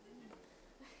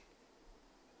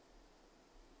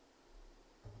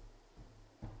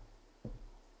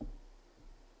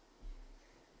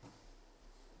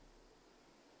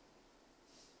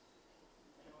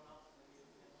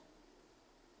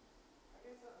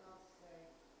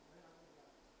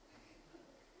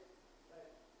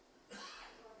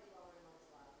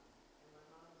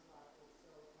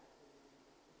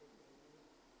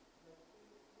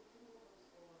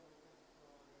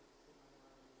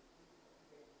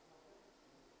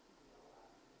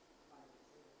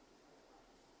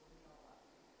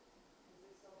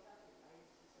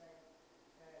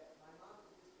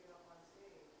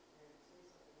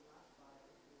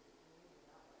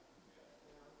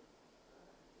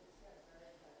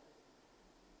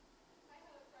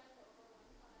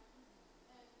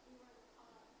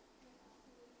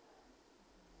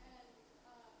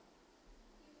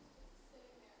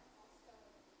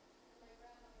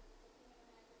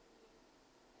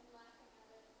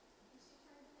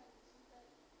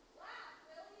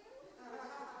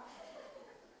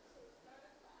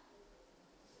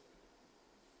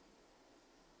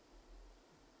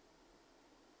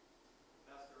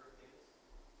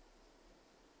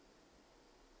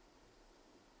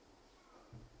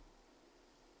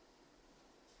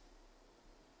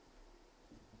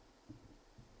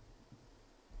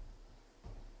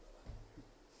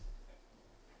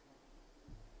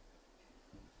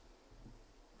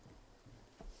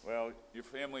 Well, your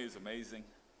family is amazing.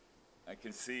 I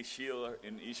can see Sheila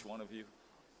in each one of you.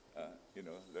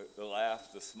 The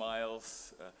laugh, the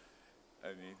smiles.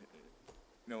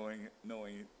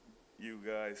 Knowing you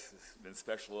guys has been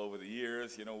special over the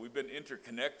years. We've been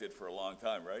interconnected for a long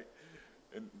time, right?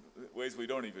 In ways we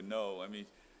don't even know.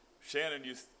 Shannon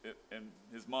and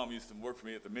his mom used to work for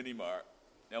me at the Mini Mart,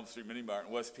 Elm Street Mini Mart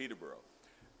in West Peterborough.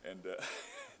 And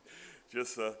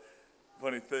just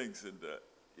funny things. And,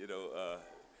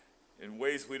 in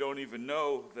ways we don't even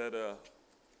know that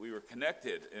we were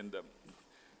connected. And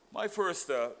my first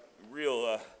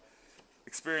real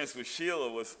experience with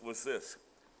Sheila was this.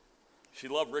 She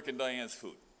loved Rick and Diane's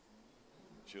food.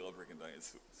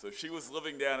 So she was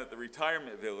living down at the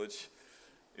retirement village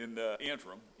in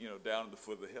Antrim, down at the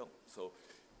foot of the hill. So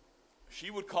she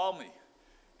would call me,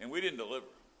 and we didn't deliver,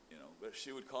 but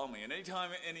she would call me. And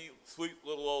anytime any sweet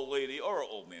little old lady, or an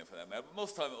old man for that matter, but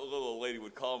most of the time a little old lady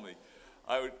would call me,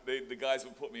 the guys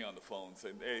would put me on the phone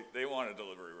saying, hey, they want a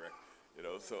delivery, Rick.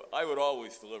 So I would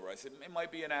always deliver. I said, it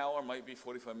might be an hour, it might be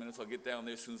 45 minutes, I'll get down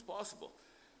there as soon as possible.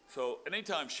 So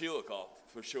anytime Sheila called,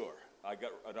 for sure, I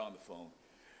got it on the phone,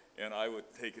 and I would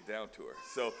take it down to her.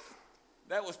 So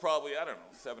that was probably,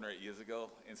 7 or 8 years ago.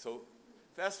 And so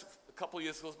fast a couple of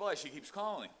years goes by, she keeps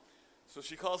calling. So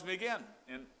she calls me again,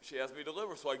 and she has me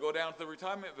deliver. So I go down to the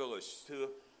retirement village,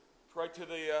 right to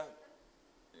the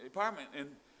apartment, and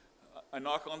I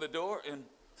knock on the door, and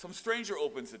some stranger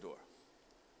opens the door.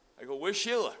 I go, where's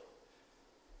Sheila?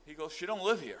 He goes, she don't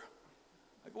live here.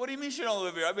 I go, what do you mean she don't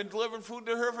live here? I've been delivering food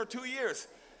to her for 2 years.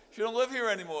 She don't live here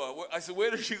anymore. I said, where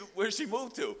did she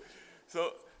move to?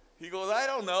 So he goes, I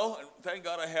don't know. And thank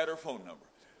God I had her phone number.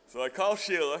 So I called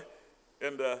Sheila,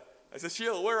 and I said,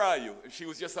 Sheila, where are you? And she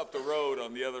was just up the road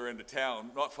on the other end of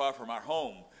town, not far from our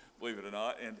home, believe it or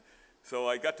not. And so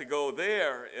I got to go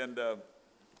there and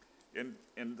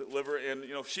deliver. And,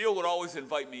 Sheila would always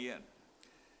invite me in.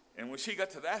 And when she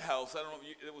got to that house, I don't know,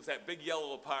 it was that big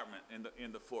yellow apartment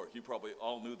in the Fork. You probably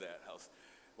all knew that house.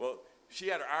 Well, she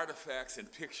had artifacts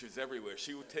and pictures everywhere.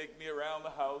 She would take me around the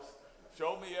house,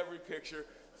 show me every picture.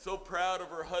 So proud of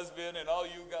her husband and all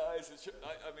you guys.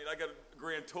 I got a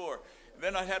grand tour. And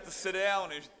then I had to sit down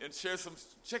and share some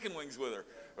chicken wings with her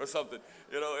or something.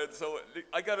 And so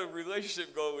I got a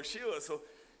relationship going with Sheila. So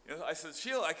I said,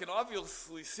 Sheila, I can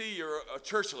obviously see you're a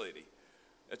church lady.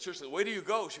 Where do you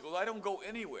go? She goes, I don't go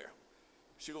anywhere.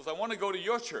 She goes, I want to go to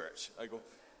your church. I go,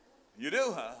 you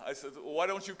do, huh? I said, well, why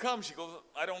don't you come? She goes,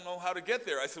 I don't know how to get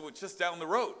there. I said, well, it's just down the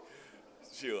road,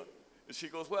 Sheila. And she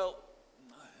goes, well,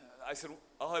 I said,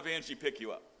 I'll have Angie pick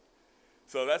you up.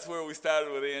 So that's where we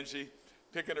started with Angie,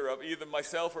 picking her up. Either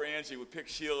myself or Angie would pick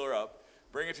Sheila up,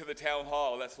 bring her to the town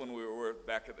hall. That's when we were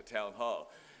back at the town hall.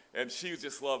 And she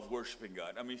just loved worshiping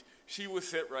God. She would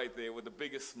sit right there with the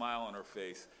biggest smile on her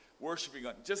face, worshiping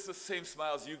God, just the same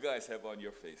smiles you guys have on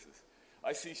your faces.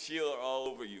 I see Sheila all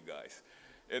over you guys.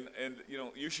 And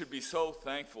you should be so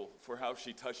thankful for how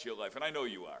she touched your life. And I know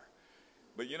you are.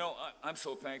 But, I'm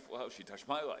so thankful how she touched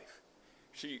my life.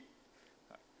 She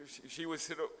would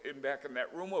sit back in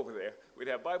that room over there. We'd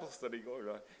have Bible study going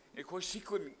on. And of course, she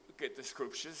couldn't get the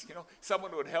scriptures.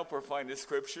 Someone would help her find the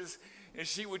scriptures. And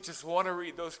she would just want to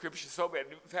read those scriptures so bad.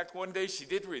 In fact, one day she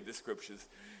did read the scriptures.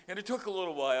 And it took a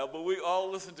little while, but we all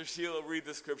listened to Sheila read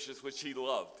the scriptures, which she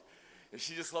loved. And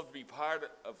she just loved to be part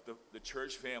of the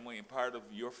church family and part of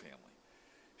your family.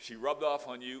 She rubbed off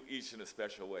on you each in a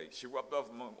special way. She rubbed off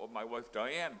on my wife,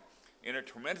 Diane, in a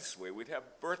tremendous way. We'd have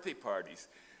birthday parties,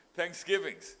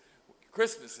 Thanksgivings,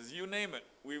 Christmases, you name it.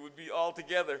 We would be all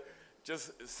together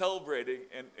just celebrating,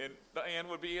 and Diane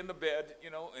would be in the bed,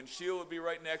 and Sheila would be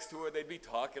right next to her. They'd be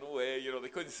talking away, they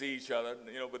couldn't see each other,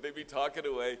 but they'd be talking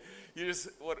away.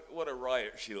 What a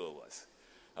riot Sheila was,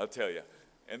 I'll tell you.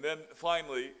 And then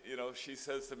finally, she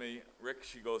says to me, Rick,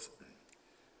 she goes,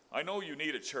 I know you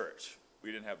need a church.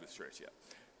 We didn't have this church yet.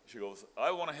 She goes,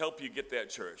 I want to help you get that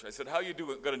church. I said, how you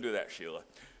going to do that, Sheila?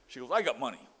 She goes, I got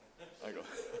money. I go,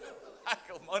 I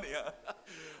got money, huh?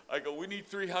 I go, we need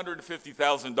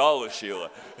 $350,000, Sheila.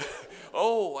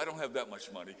 Oh, I don't have that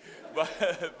much money.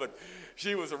 But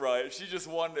she was a riot. She just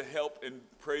wanted to help and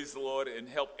praise the Lord and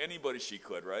help anybody she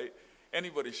could, right?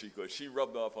 Anybody she could. She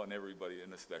rubbed off on everybody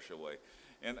in a special way.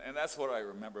 And that's what I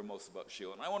remember most about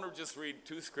Sheila. And I want to just read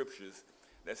 2 scriptures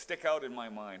that stick out in my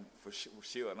mind for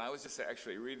Sheila. And I was just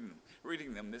actually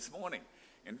reading them this morning.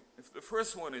 And the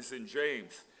first one is in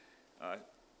James,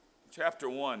 chapter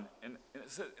 1. And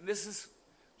this is,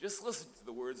 just listen to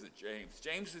the words of James.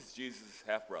 James is Jesus'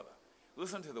 half-brother.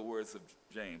 Listen to the words of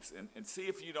James and see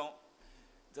if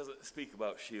doesn't speak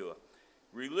about Sheila.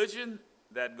 Religion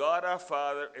that God our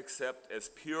Father accepts as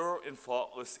pure and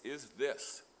faultless is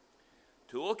this: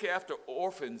 to look after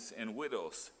orphans and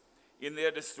widows in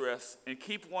their distress and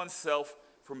keep oneself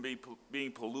from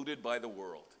being polluted by the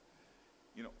world.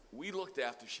 You know, we looked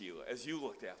after Sheila as you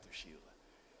looked after Sheila.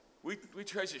 We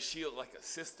treasure Sheila like a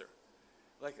sister,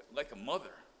 like a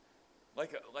mother,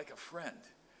 like a friend.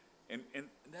 And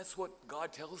that's what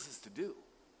God tells us to do.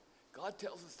 God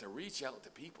tells us to reach out to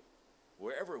people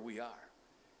wherever we are.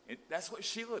 And that's what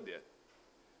Sheila did.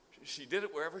 She did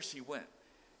it wherever she went.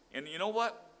 And you know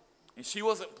what? And she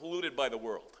wasn't polluted by the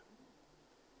world.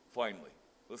 Finally,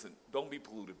 listen, don't be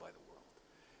polluted by the world.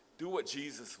 Do what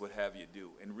Jesus would have you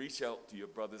do and reach out to your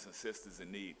brothers and sisters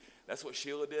in need. That's what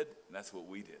Sheila did, and that's what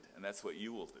we did, and that's what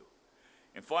you will do.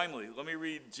 And finally, let me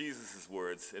read Jesus'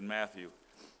 words in Matthew.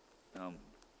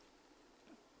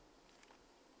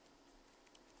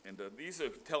 These are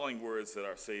telling words that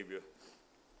our Savior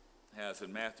has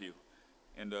in Matthew.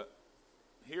 And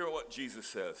hear what Jesus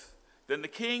says. Then the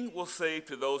king will say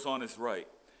to those on his right,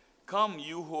 "Come,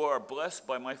 you who are blessed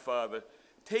by my Father,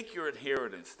 take your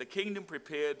inheritance, the kingdom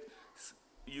prepared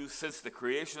you since the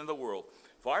creation of the world.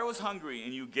 For I was hungry,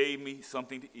 and you gave me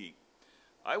something to eat.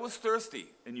 I was thirsty,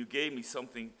 and you gave me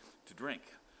something to drink.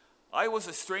 I was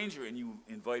a stranger, and you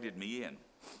invited me in.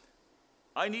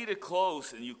 I needed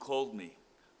clothes, and you clothed me.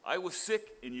 I was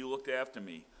sick, and you looked after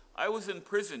me. I was in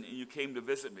prison, and you came to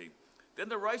visit me." Then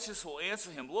the righteous will answer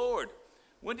him, "Lord,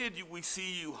 when did we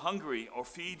see you hungry or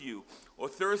feed you, or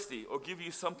thirsty or give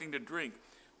you something to drink?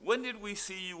 When did we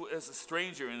see you as a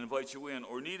stranger and invite you in,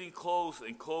 or needing clothes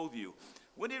and clothe you?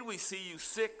 When did we see you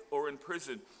sick or in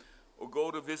prison or go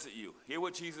to visit you?" Hear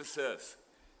what Jesus says.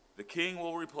 The king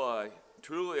will reply,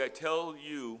 "Truly I tell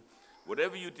you,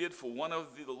 whatever you did for one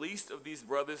of the least of these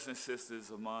brothers and sisters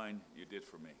of mine, you did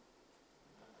for me."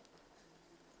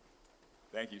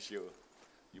 Thank you, Sheila.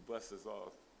 You blessed us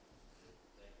all.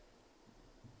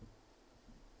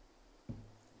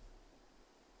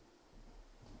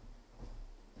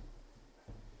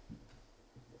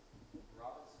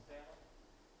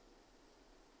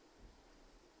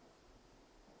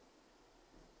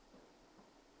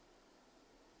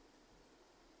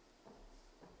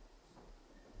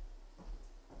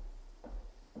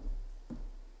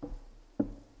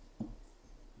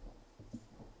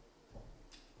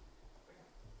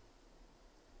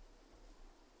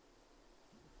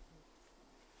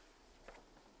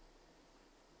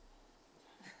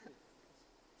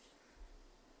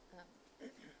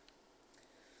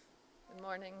 Good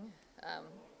morning.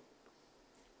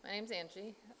 My name's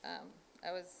Angie.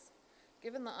 I was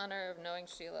given the honor of knowing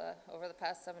Sheila over the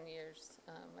past 7 years.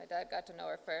 My dad got to know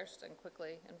her first and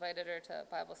quickly invited her to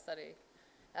Bible study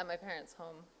at my parents'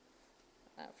 home.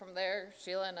 From there,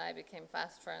 Sheila and I became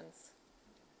fast friends.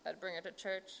 I'd bring her to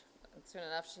church, and soon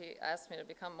enough she asked me to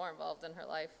become more involved in her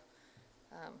life.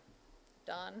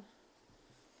 Dawn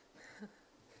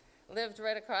lived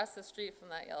right across the street from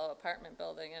that yellow apartment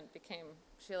building and became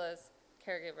Sheila's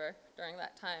caregiver during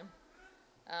that time.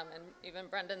 And even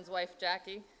Brendan's wife,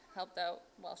 Jackie, helped out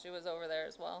while she was over there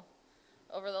as well.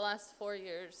 Over the last 4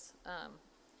 years,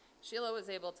 Sheila was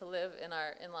able to live in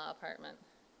our in-law apartment.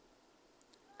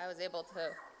 I was able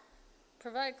to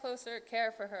provide closer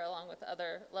care for her along with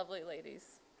other lovely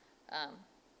ladies.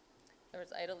 There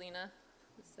was Idalina,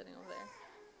 who's sitting over there,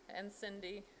 and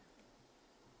Cindy,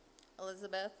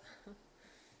 Elizabeth.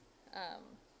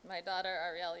 My daughter,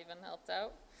 Ariel, even helped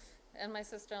out, and my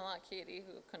sister-in-law, Katie,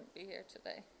 who couldn't be here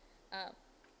today.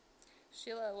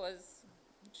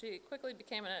 She quickly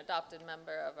became an adopted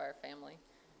member of our family.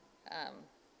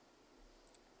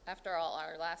 After all,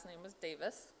 our last name was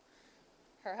Davis.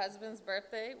 Her husband's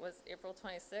birthday was April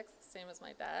 26th, same as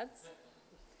my dad's.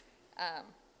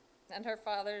 And her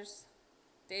father's,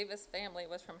 Davis family,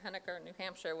 was from Henniker, New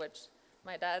Hampshire, which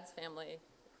my dad's family,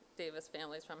 Davis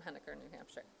family, is from Henniker, New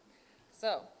Hampshire.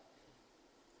 So,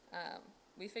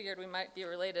 we figured we might be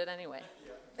related anyway.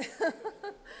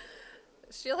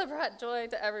 Sheila brought joy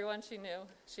to everyone she knew.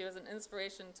 She was an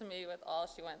inspiration to me with all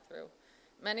she went through.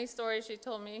 Many stories she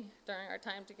told me during our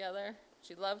time together.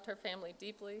 She loved her family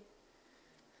deeply.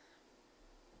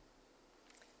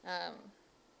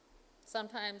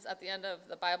 Sometimes at the end of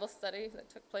the Bible study that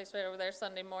took place right over there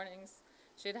Sunday mornings,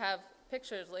 she'd have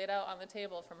pictures laid out on the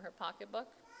table from her pocketbook,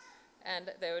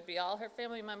 and they would be all her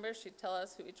family members. She'd tell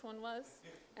us who each one was,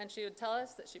 and she would tell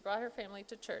us that she brought her family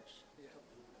to church.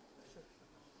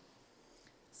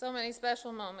 So many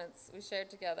special moments we shared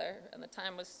together, and the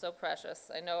time was so precious.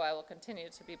 I know I will continue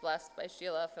to be blessed by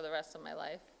Sheila for the rest of my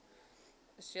life.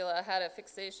 Sheila had a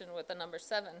fixation with the number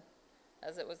 7,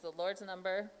 as it was the Lord's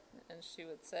number, and she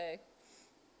would say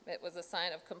it was a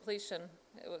sign of completion.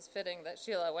 It was fitting that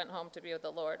Sheila went home to be with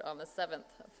the Lord on the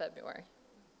 7th of February.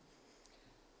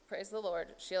 Praise the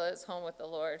Lord. Sheila is home with the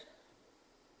Lord.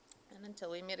 And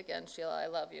until we meet again, Sheila, I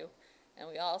love you, and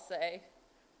we all say,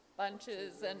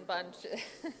 bunches and bunches.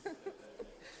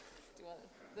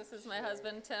 This is my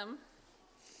husband, Tim.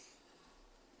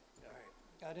 All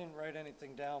right. I didn't write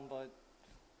anything down, but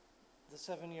the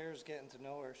 7 years getting to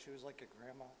know her, she was like a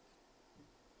grandma.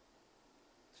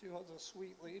 She was a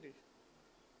sweet lady.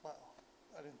 Wow,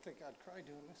 I didn't think I'd cry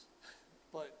doing this.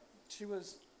 But she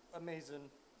was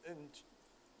amazing, and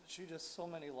she just so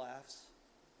many laughs.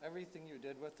 Everything you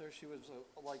did with her, she was,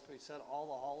 like we said, all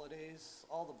the holidays,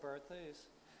 all the birthdays.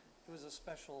 It was a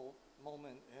special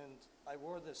moment, and I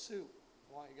wore this suit.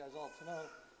 I want you guys all to know.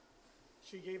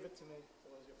 She gave it to me. It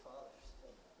was your father's,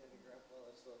 maybe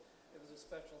grandfather's. So it was a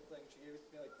special thing. She gave it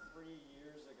to me like 3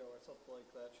 years ago or something like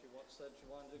that. She once said she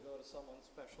wanted to go to someone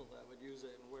special that would use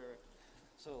it and wear it.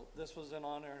 So this was in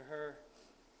honor of her,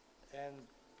 and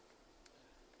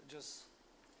just,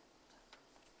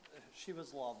 she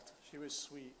was loved. She was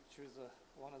sweet. She was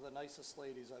one of the nicest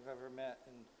ladies I've ever met,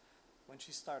 and when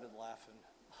she started laughing,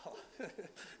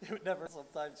 it would never,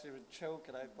 sometimes she would choke,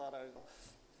 and I thought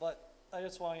but I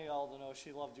just want you all to know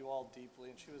she loved you all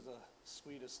deeply, and she was the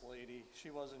sweetest lady.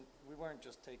 We weren't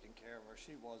just taking care of her,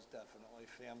 she was definitely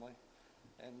family.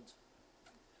 And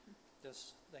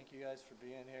just thank you guys for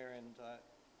being here, and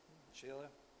Sheila,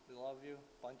 we love you,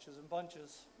 bunches and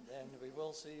bunches, and we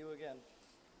will see you again.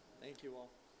 Thank you all.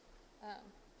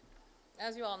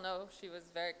 As you all know, she was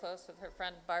very close with her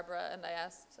friend Barbara, and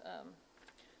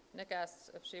Nick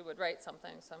asked if she would write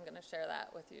something, so I'm going to share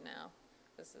that with you now.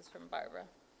 This is from Barbara.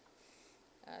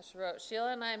 She wrote,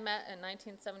 Sheila and I met in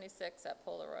 1976 at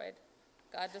Polaroid.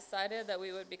 God decided that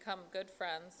we would become good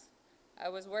friends. I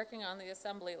was working on the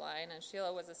assembly line, and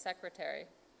Sheila was a secretary.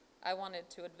 I wanted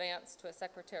to advance to a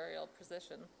secretarial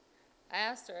position. I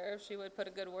asked her if she would put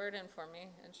a good word in for me,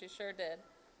 and she sure did.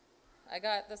 I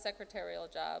got the secretarial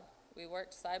job. We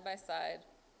worked side by side,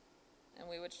 and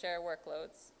we would share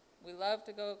workloads. We loved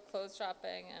to go clothes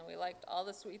shopping, and we liked all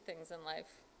the sweet things in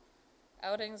life.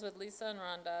 Outings with Lisa and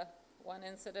Rhonda, one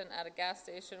incident at a gas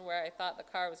station where I thought the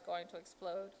car was going to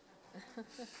explode.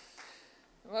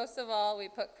 Most of all, we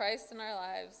put Christ in our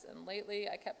lives, and lately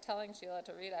I kept telling Sheila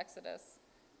to read Exodus,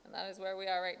 and that is where we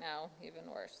are right now,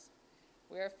 even worse.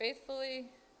 We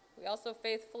also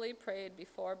faithfully prayed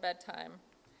before bedtime.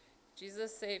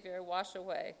 Jesus, Savior, wash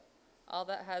away all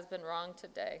that has been wrong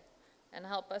today, and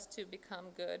help us to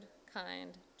become good,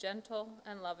 kind, gentle,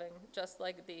 and loving, just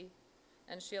like thee.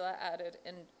 And Sheila added,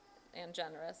 and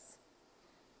generous.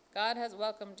 God has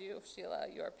welcomed you, Sheila.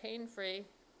 You are pain-free.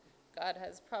 God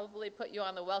has probably put you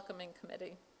on the welcoming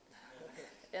committee.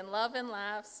 In love and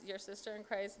laughs, your sister in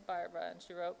Christ, Barbara. And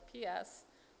she wrote, P.S.,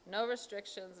 no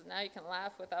restrictions. Now you can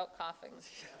laugh without coughing.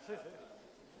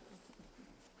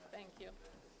 Thank you.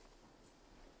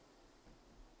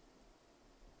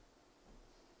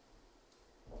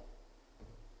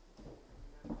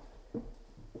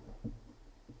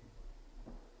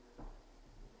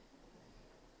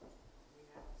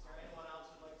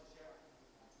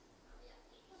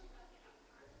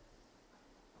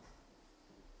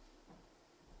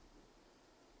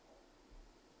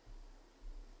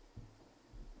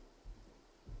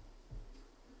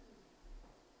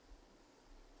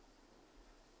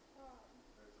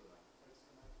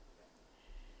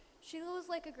 Sheila was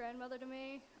like a grandmother to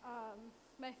me.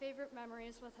 My favorite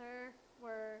memories with her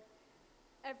were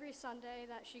every Sunday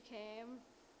that she came,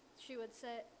 she would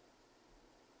sit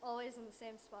always in the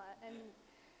same spot. And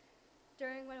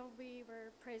during when we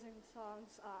were praising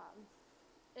songs,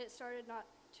 it started not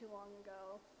too long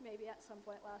ago, maybe at some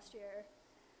point last year.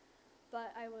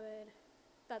 But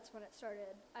that's when it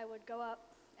started. I would go up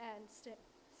and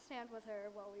stand with her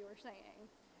while we were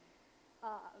singing.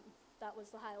 That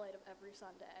was the highlight of every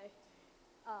Sunday.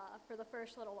 For the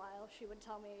first little while, she would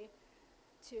tell me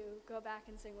to go back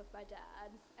and sing with my dad.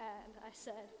 And I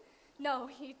said, no,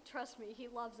 trust me, he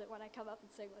loves it when I come up and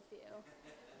sing with you.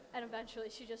 And eventually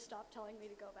she just stopped telling me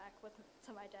to go back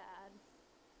to my dad.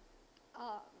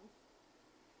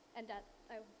 And that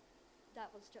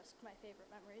was just my favorite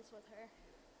memories with her.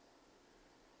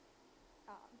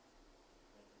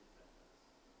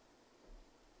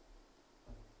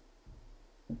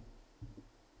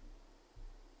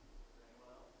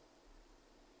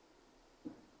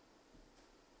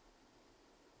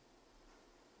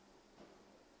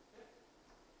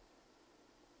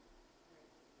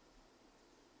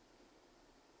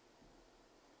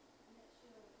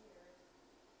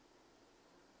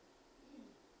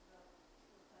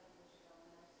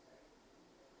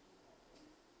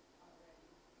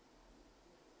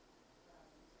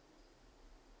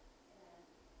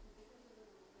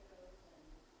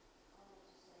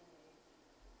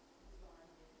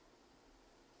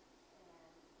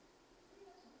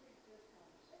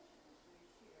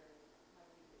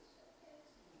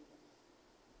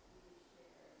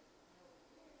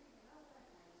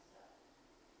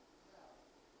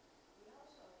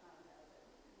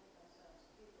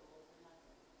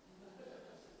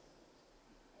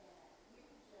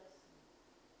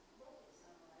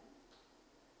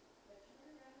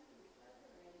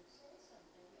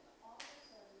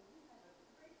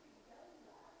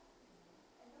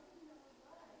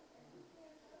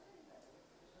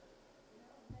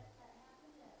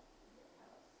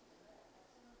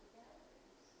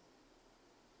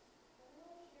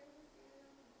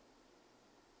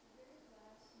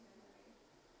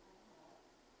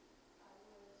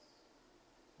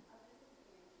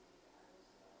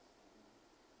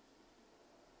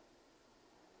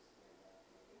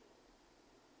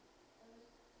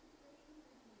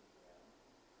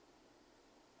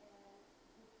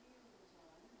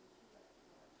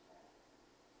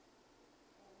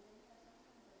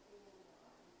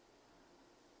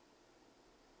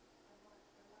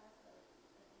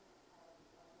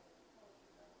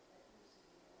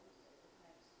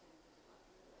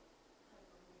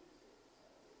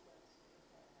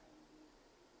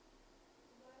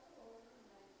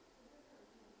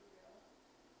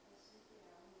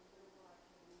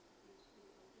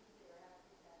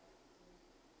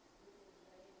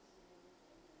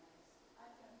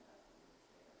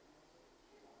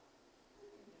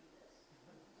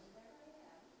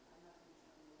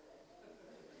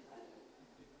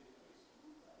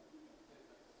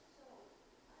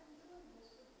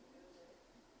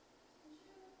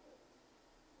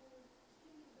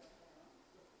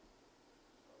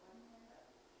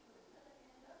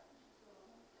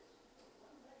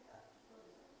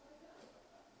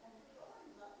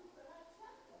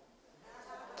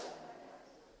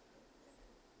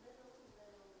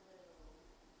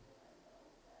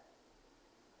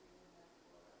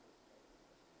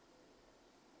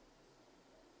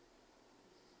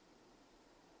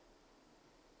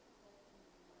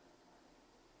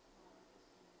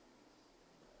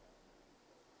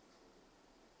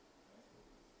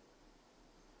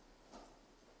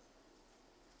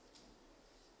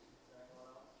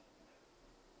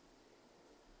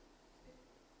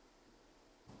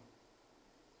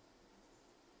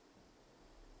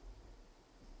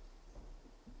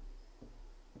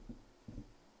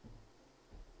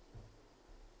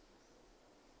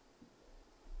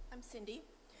 I'm Cindy,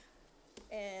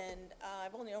 and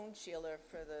I've only known Sheila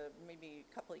for maybe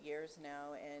a couple of years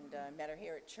now, and met her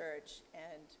here at church,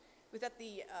 and it was at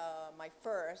the my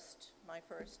first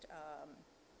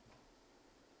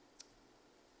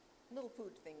little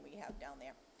food thing we have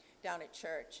down at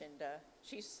church, and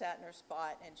she sat in her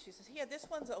spot, and she says, "Here, this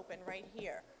one's open right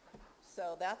here."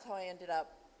 So that's how I ended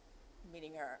up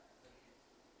meeting her.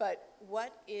 But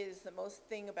what is the most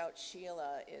thing about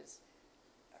Sheila is,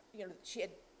 she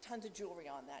had tons of jewelry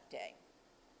on that day.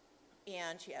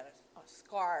 And she had a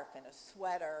scarf and a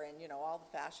sweater and, all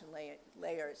the fashion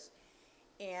layers.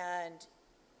 And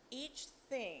each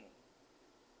thing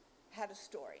had a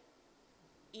story.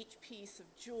 Each piece of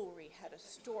jewelry had a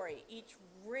story. Each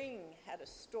ring had a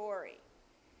story.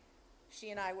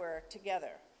 She and I were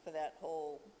together for that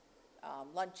whole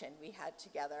luncheon we had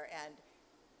together, and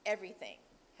everything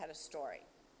had a story.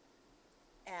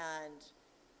 And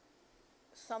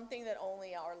something that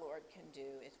only our Lord can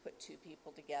do is put two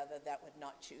people together that would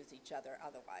not choose each other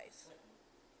otherwise.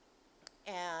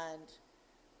 And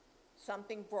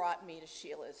something brought me to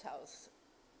Sheila's house.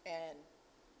 And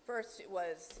first it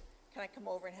was, can I come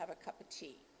over and have a cup of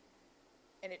tea?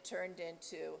 And it turned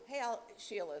into, hey,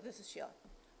 Sheila, this is Sheila.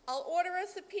 I'll order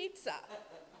us a pizza.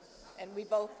 And we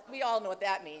all know what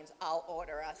that means. I'll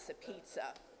order us a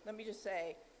pizza. Let me just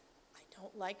say, I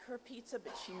don't like her pizza,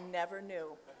 but she never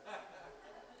knew.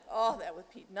 Oh, that was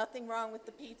nothing wrong with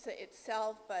the pizza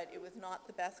itself, but it was not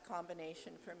the best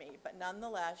combination for me. But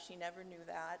nonetheless, she never knew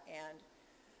that, and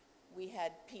we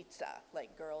had pizza,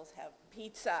 like girls have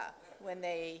pizza when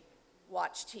they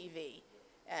watch TV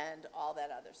and all that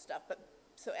other stuff. But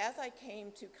so as I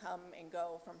came to come and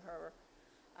go from her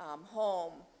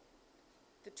home,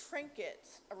 the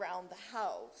trinkets around the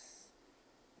house,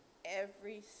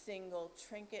 every single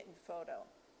trinket and photo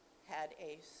had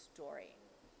a story.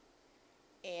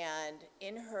 And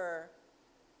in her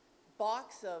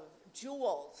box of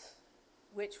jewels,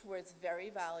 which was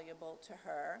very valuable to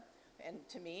her, and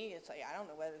to me, it's like, I don't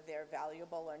know whether they're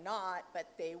valuable or not,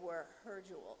 but they were her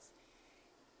jewels.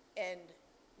 And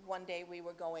one day we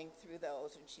were going through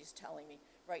those, and she's telling me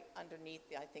right underneath,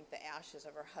 I think, the ashes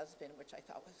of her husband, which I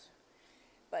thought was...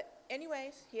 But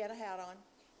anyways, he had a hat on,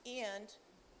 and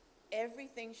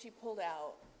everything she pulled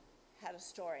out had a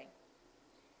story.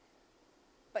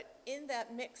 But in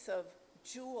that mix of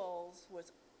jewels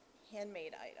was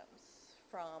handmade items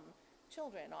from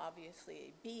children,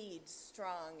 obviously, beads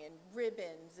strung and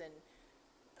ribbons and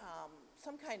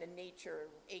some kind of nature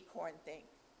acorn thing,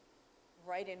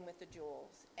 right in with the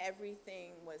jewels.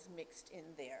 Everything was mixed in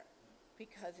there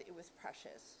because it was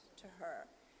precious to her,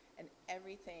 and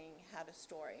everything had a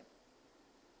story.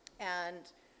 And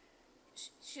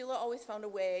Sheila always found a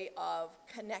way of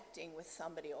connecting with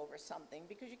somebody over something,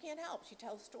 because you can't help. She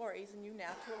tells stories, and you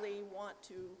naturally want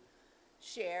to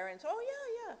share and say, oh,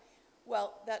 yeah.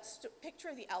 Well, that picture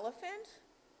of the elephant,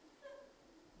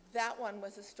 that one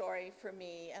was a story for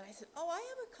me. And I said, oh, I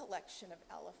have a collection of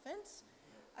elephants.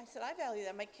 I said, I value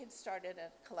that. My kids started a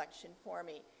collection for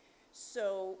me.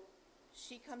 So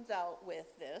she comes out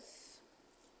with this,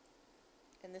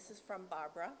 and this is from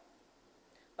Barbara.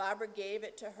 Barbara gave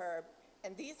it to her,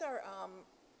 and these are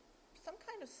some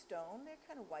kind of stone. They're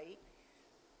kind of white.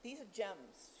 These are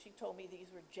gems. She told me these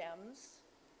were gems,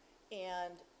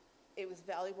 and it was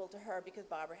valuable to her because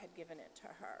Barbara had given it to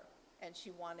her, and she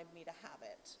wanted me to have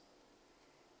it.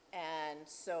 And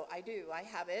so I do. I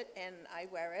have it, and I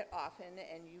wear it often,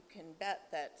 and you can bet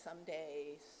that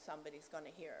someday somebody's going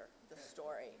to hear the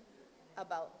story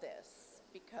about this,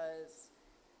 because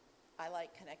I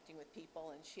like connecting with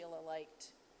people, and Sheila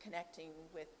liked connecting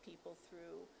with people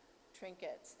through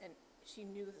trinkets, and she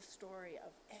knew the story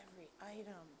of every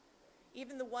item,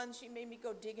 even the ones she made me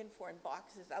go digging for in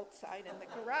boxes outside in the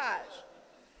garage.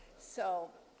 So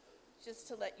just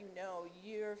to let you know,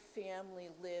 your family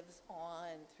lives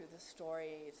on through the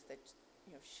stories that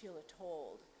Sheila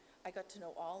told. I got to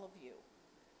know all of you.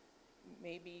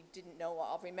 Maybe didn't know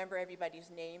all, remember everybody's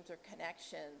names or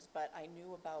connections, but I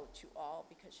knew about you all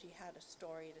because she had a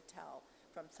story to tell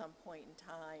from some point in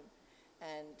time,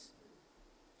 and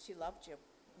she loved you,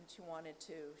 and she wanted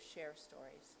to share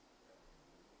stories.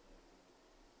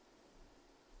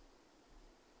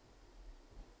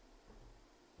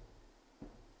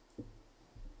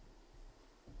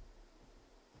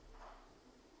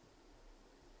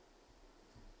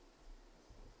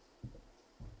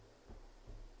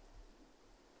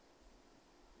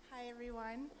 Hi,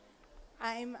 everyone.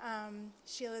 I'm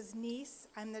Sheila's niece.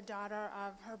 I'm the daughter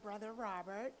of her brother,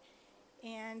 Robert,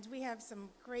 and we have some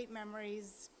great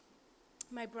memories,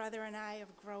 my brother and I,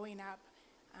 of growing up.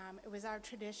 It was our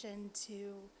tradition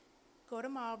to go to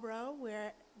Marlboro,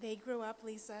 where they grew up,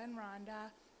 Lisa and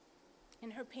Rhonda,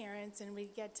 and her parents, and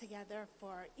we'd get together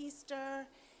for Easter.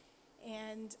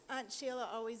 And Aunt Sheila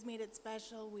always made it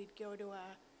special. We'd go to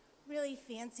a really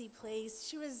fancy place.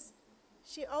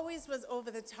 She always was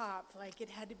over the top, like it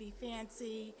had to be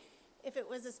fancy. If it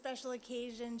was a special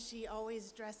occasion, she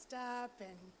always dressed up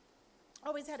and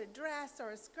always had a dress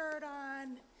or a skirt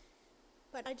on.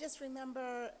 But I just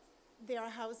remember their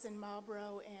house in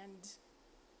Marlborough, and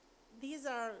these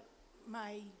are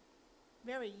my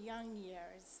very young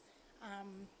years.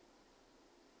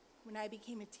 When I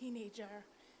became a teenager,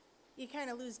 you kind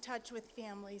of lose touch with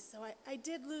family. So I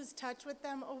did lose touch with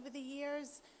them over the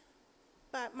years,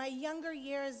 but my younger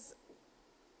years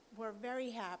were very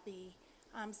happy.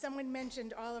 Someone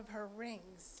mentioned all of her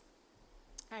rings.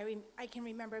 I can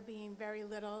remember being very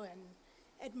little and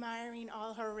admiring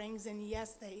all her rings, and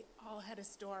yes, they all had a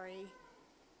story.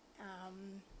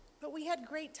 But we had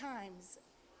great times,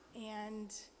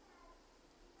 and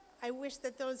I wish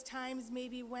that those times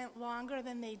maybe went longer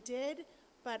than they did,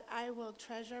 but I will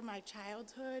treasure my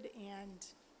childhood and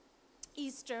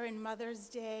Easter and Mother's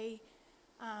Day.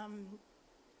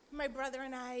 My brother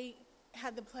and I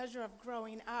had the pleasure of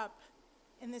growing up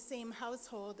in the same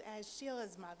household as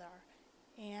Sheila's mother,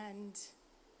 and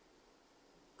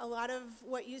a lot of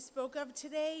what you spoke of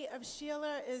today of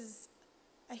Sheila is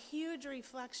a huge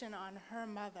reflection on her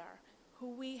mother,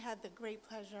 who we had the great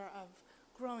pleasure of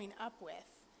growing up with.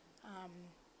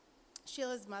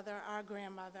 Sheila's mother, our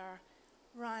grandmother,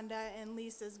 Rhonda and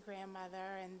Lisa's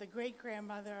grandmother, and the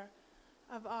great-grandmother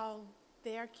of all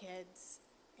their kids.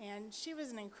 And she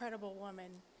was an incredible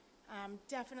woman,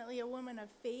 definitely a woman of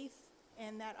faith,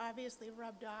 and that obviously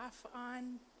rubbed off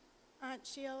on Aunt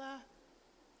Sheila.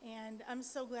 And I'm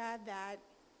so glad that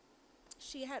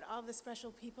she had all the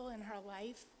special people in her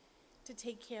life to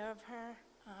take care of her.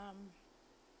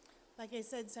 Like I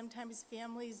said, sometimes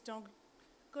families don't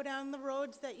go down the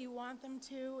roads that you want them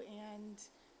to, and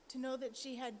to know that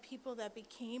she had people that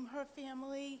became her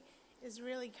family is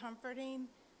really comforting.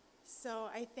 So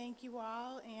I thank you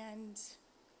all, and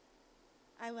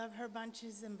I love her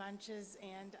bunches and bunches,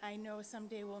 and I know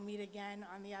someday we'll meet again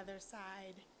on the other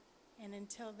side. And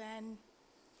until then,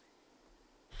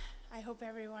 I hope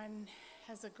everyone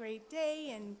has a great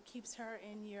day and keeps her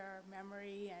in your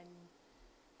memory, and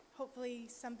hopefully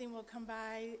something will come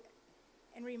by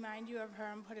and remind you of her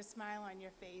and put a smile on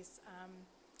your face.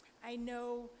 I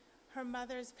know her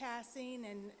mother's passing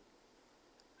and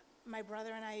my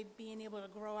brother and I being able to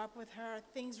grow up with her,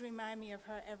 things remind me of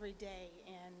her every day,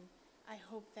 and I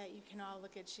hope that you can all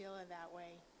look at Sheila that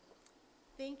way.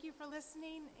 Thank you for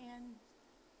listening, and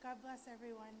God bless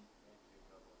everyone.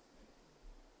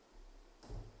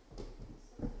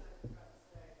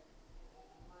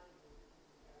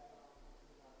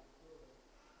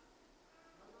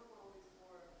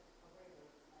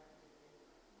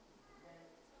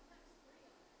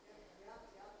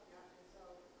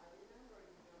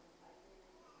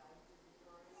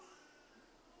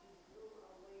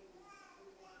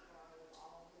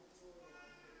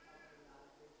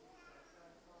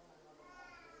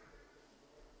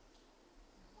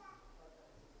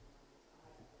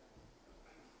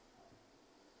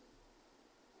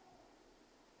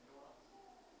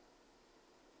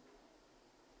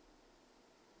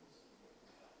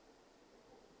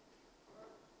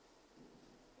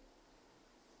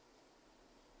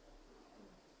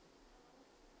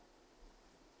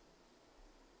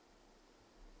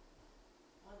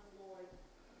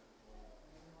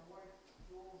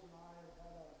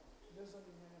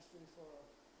 Visiting ministry for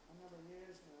a number of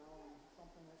years now, and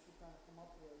something that she kind of come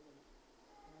up with.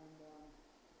 And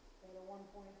at one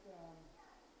point,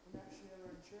 we met Sheila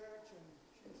in church, and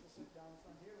she used to sit down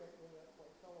front here, right where that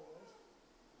white fellow is.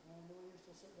 And we used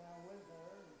to sit down with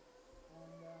her,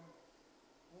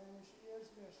 and she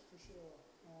is missed for sure.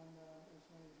 And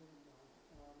it's amazing.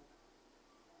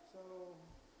 So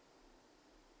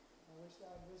we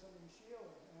started visiting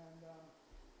Sheila, and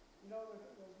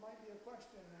there might be a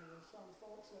question. There's some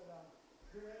folks that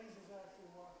do angels actually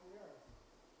walk the earth?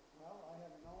 Well, I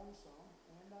have known some,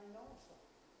 and I know some.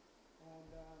 And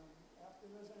after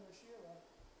visiting with Sheila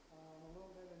a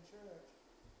little bit in church,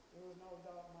 there was no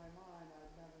doubt in my mind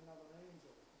I'd met another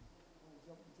angel,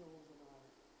 Jules and I.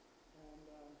 And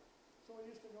so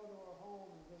we used to go to her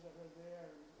home and visit her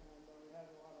there, and we had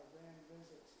a lot of grand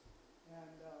visits.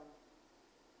 And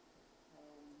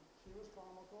she was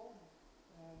comical.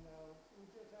 And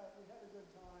we had a good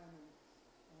time,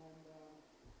 and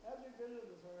as we visited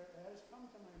with her, it has come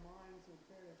to my mind through a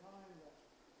period of time that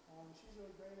she's a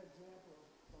great example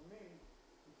for me,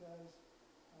 because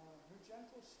her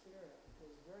gentle spirit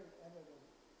was very evident,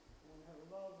 and her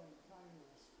love and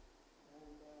kindness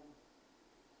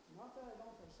not that I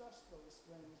don't possess those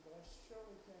things, but I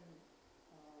surely can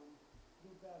do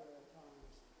better at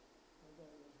times. But there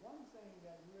was one thing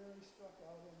that really struck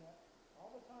out in that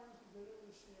all the times we did it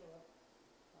with Sheila,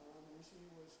 when she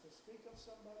was to speak of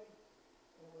somebody,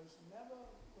 it was never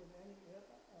with any,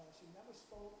 she never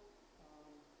spoke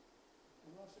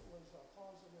unless it was a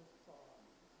positive thought.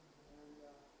 And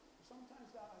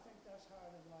sometimes I think that's hard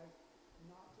in life,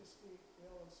 not to speak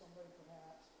ill of somebody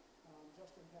perhaps,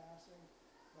 just in passing.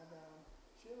 But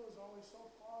Sheila was always so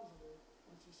positive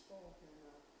when she spoke, and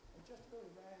it just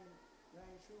really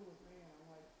rang true with me. And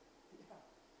I'm like, yeah,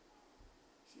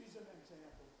 she's an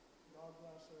example. God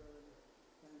bless her, and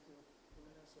thank you.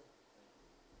 We'll miss her.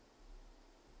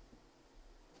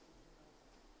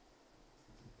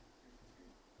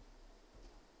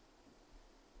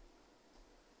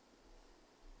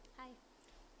 Hi,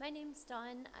 my name's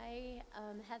Dawn. I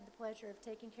had the pleasure of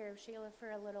taking care of Sheila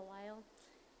for a little while,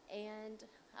 and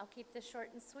I'll keep this short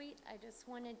and sweet. I just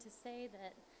wanted to say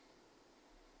that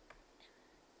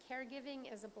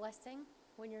caregiving is a blessing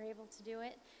when you're able to do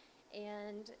it,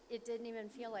 and it didn't even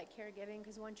feel like caregiving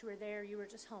because once you were there, you were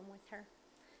just home with her.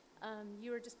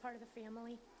 You were just part of the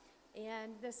family,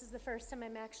 and this is the first time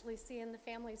I'm actually seeing the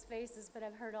family's faces, but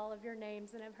I've heard all of your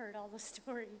names and I've heard all the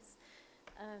stories.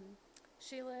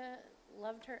 Sheila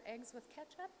loved her eggs with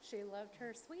ketchup. She loved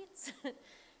her sweets.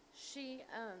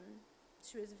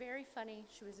 She was very funny.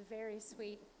 She was very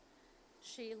sweet.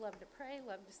 She loved to pray,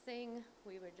 loved to sing.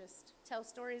 We would just tell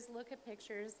stories, look at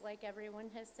pictures, like everyone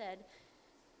has said.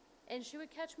 And she would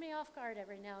catch me off guard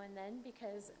every now and then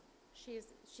because she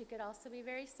could also be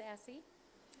very sassy.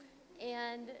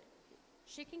 And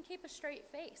she can keep a straight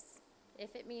face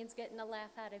if it means getting a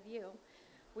laugh out of you.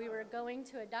 We were going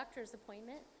to a doctor's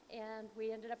appointment, and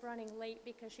we ended up running late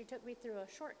because she took me through a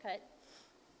shortcut.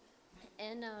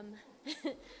 And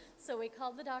so we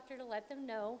called the doctor to let them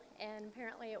know, and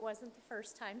apparently it wasn't the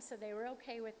first time, so they were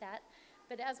okay with that.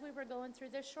 But as we were going through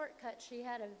this shortcut, she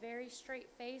had a very straight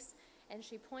face, and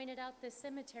she pointed out this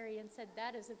cemetery and said,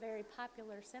 "That is a very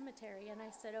popular cemetery." And I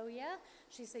said, "Oh, yeah?"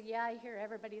 She said, "Yeah, I hear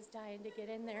everybody's dying to get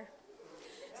in there."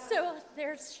 So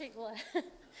there's Sheila.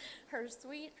 Her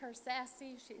sweet, her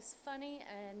sassy, she's funny,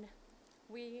 and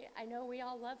I know we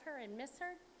all love her and miss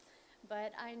her,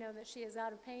 but I know that she is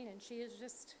out of pain, and she is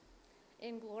just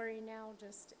in glory now,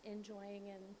 just enjoying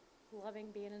and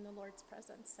loving being in the Lord's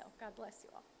presence. So God bless you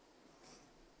all.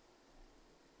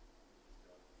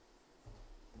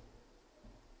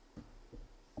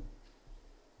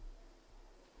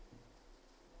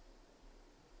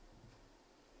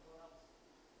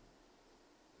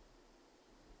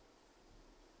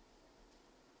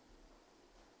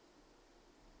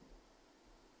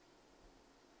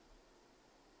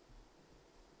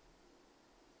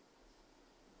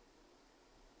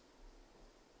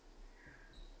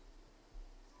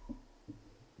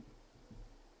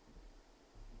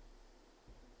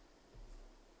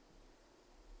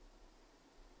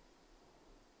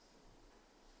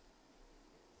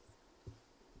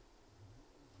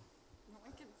 No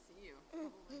one can see you,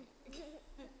 probably.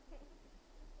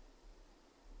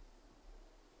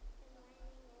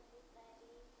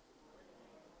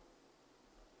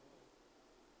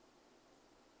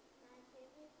 My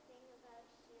favorite thing about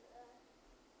Sheila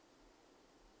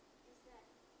is that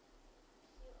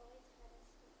she always had a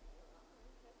smile on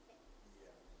her face.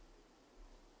 Yeah.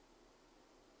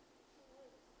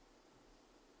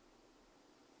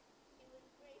 She was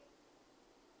great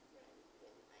friends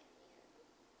with my aunt.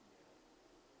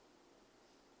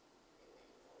 And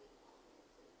I know we all miss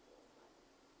her so much.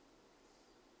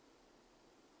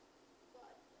 God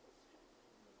bless her.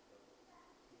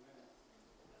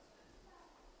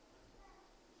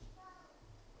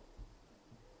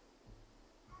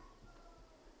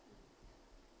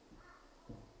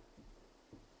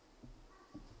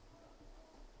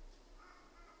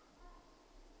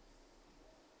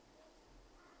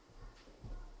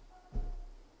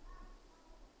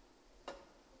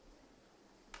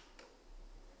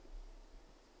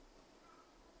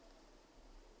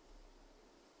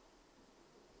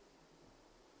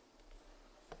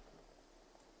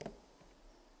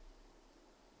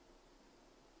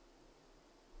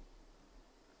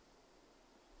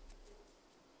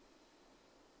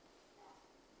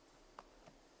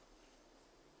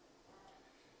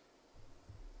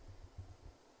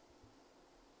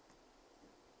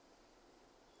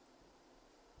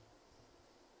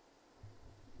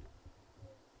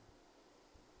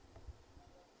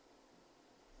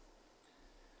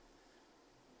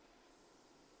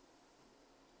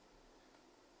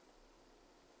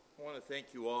 I want to thank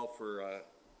you all for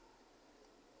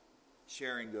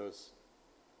sharing those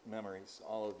memories,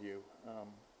 all of you.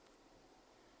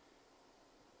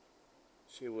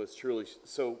 She was truly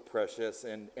so precious,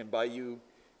 and by you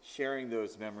sharing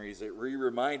those memories, it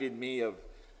reminded me of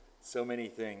so many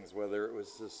things, whether it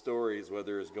was the stories,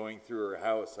 whether it was going through her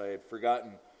house. I had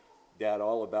forgotten, Dad,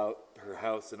 all about her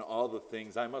house and all the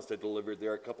things. I must have delivered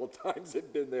there a couple of times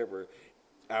and been there for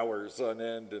hours on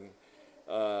end,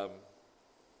 and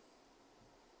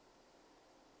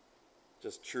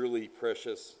just truly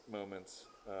precious moments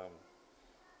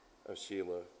of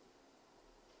Sheila.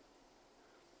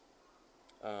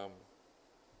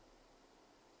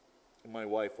 My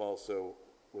wife also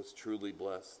was truly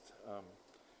blessed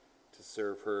to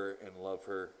serve her and love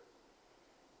her,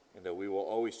 and we will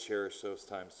always cherish those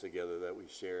times together that we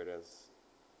shared as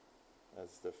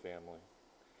the family.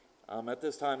 At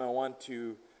this time, I want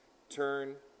to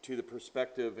turn to the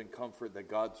perspective and comfort that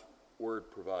God's Word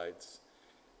provides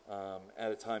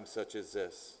at a time such as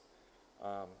this.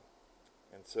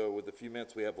 And so with the few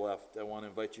minutes we have left, I want to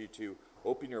invite you to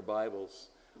open your Bibles,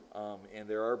 and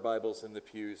there are Bibles in the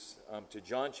pews, to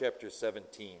John chapter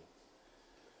 17.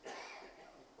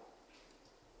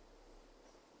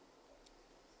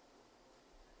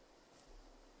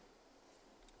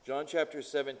 John chapter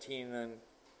 17, and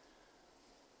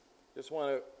just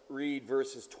want to read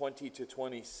verses 20 to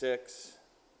 26.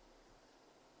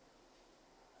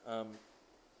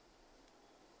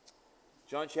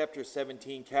 John chapter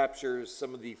 17 captures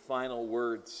some of the final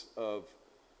words of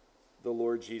the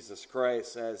Lord Jesus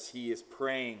Christ as he is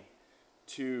praying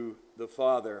to the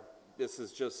Father. This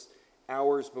is just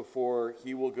hours before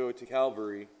he will go to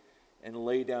Calvary and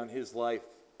lay down his life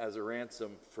as a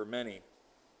ransom for many.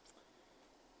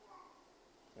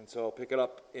 And so I'll pick it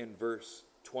up in verse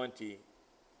 20.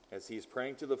 As he is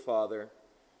praying to the Father,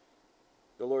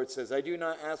 the Lord says, "I do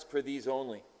not ask for these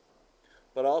only,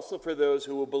 but also for those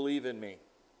who will believe in me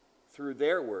through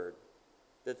their word,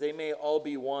 that they may all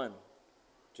be one,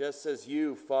 just as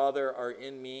you, Father, are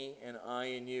in me and I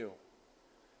in you,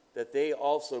 that they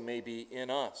also may be in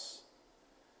us,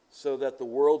 so that the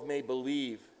world may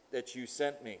believe that you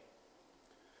sent me.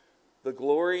 The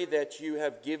glory that you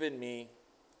have given me,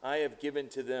 I have given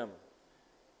to them,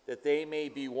 that they may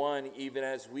be one even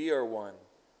as we are one,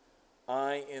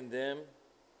 I in them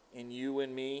and you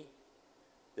in me,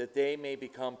 that they may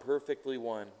become perfectly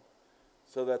one,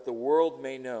 so that the world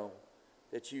may know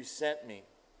that you sent me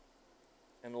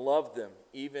and loved them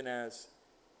even as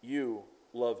you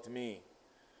loved me.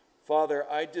 Father,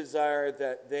 I desire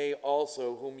that they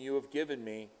also, whom you have given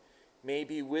me, may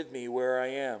be with me where I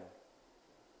am,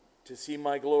 to see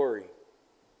my glory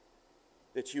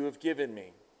that you have given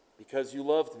me, because you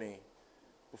loved me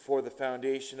before the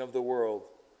foundation of the world.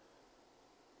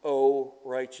 O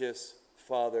righteous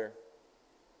Father,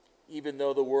 even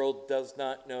though the world does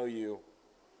not know you,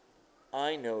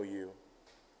 I know you,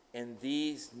 and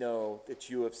these know that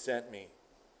you have sent me.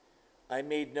 I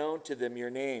made known to them your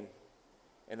name,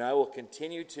 and I will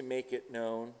continue to make it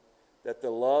known, that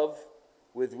the love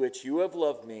with which you have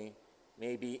loved me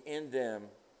may be in them,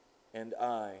 and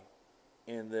I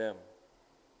in them."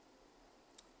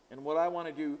 And what I want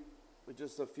to do with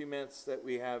just a few minutes that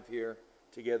we have here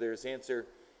together is answer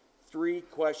 3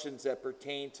 questions that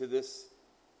pertain to this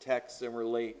text and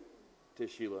relate to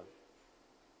Sheila.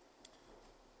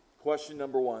 Question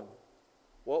number 1,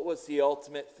 what was the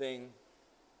ultimate thing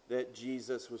that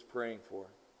Jesus was praying for?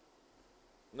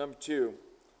 Number 2,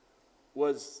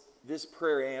 was this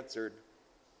prayer answered?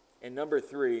 And number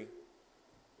 3,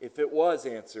 if it was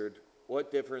answered, what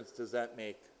difference does that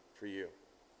make for you?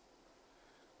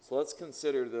 So let's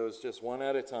consider those just one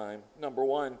at a time. Number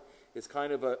 1 is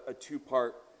kind of a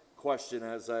 2-part question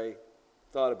as I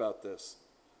thought about this.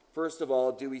 First of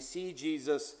all, do we see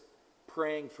Jesus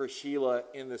praying for Sheila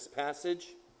in this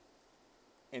passage?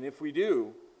 And if we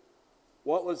do,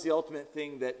 what was the ultimate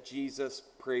thing that Jesus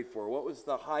prayed for? What was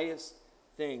the highest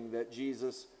thing that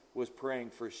Jesus was praying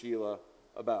for Sheila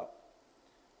about?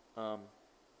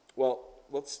 Well,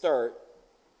 let's start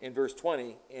in verse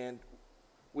 20, and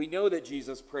we know that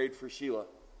Jesus prayed for Sheila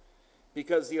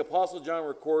because the Apostle John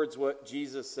records what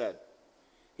Jesus said.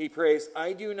 He prays,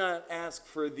 "I do not ask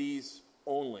for these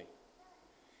only."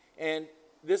 And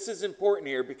this is important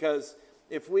here because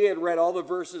if we had read all the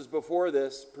verses before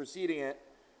this, preceding it,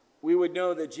 we would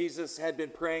know that Jesus had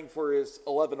been praying for his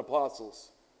 11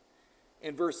 apostles.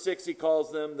 In verse 6, he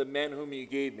calls them the men whom you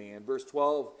gave me. In verse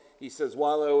 12, he says,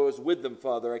 "While I was with them,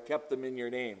 Father, I kept them in your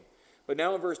name." But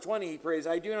now in verse 20, he prays,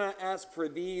 "I do not ask for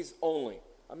these only."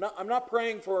 I'm not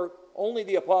praying for only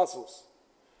the apostles,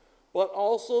 but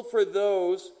also for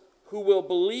those who will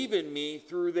believe in me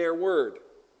through their word.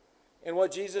 And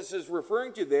what Jesus is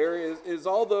referring to there is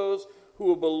all those who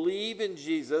will believe in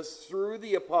Jesus through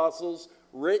the apostles'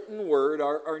 written word,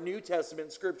 our New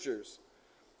Testament scriptures.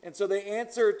 And so the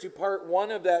answer to part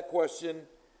one of that question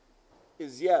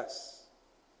is yes.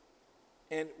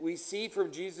 And we see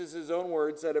from Jesus' own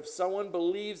words that if someone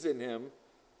believes in him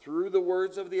through the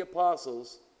words of the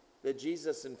apostles, that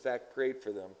Jesus in fact prayed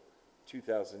for them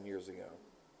 2,000 years ago.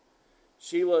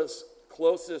 Sheila's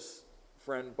closest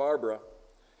friend, Barbara,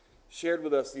 shared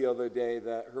with us the other day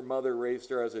that her mother raised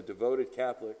her as a devoted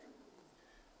Catholic.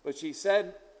 But she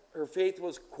said her faith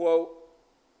was, quote,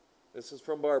 this is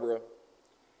from Barbara,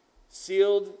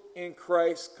 sealed in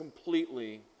Christ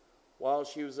completely while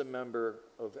she was a member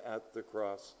of At the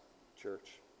Cross Church.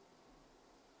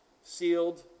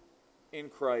 Sealed in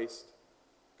Christ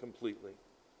completely.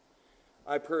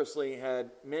 I personally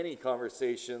had many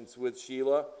conversations with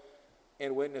Sheila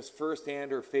and witnessed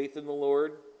firsthand her faith in the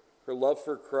Lord, her love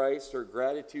for Christ, her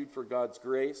gratitude for God's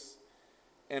grace,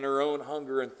 and her own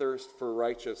hunger and thirst for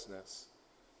righteousness.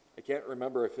 I can't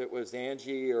remember if it was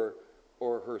Angie or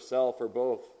herself or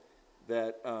both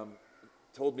that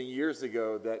told me years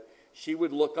ago that she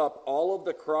would look up all of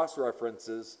the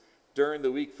cross-references during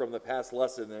the week from the past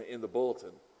lesson in the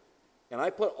bulletin. And I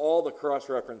put all the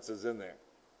cross-references in there.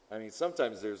 I mean,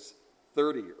 sometimes there's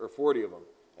 30 or 40 of them.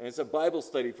 And it's a Bible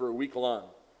study for a week long.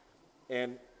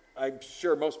 And I'm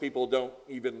sure most people don't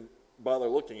even bother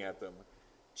looking at them.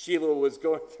 Sheila was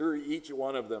going through each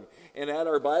one of them. And at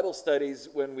our Bible studies,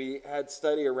 when we had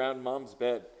study around Mom's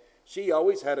bed, she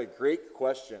always had a great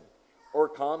question or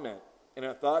comment and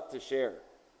a thought to share.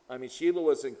 I mean, Sheila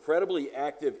was incredibly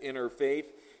active in her faith.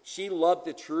 She loved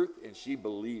the truth, and she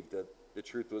believed that the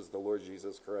truth was the Lord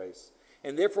Jesus Christ.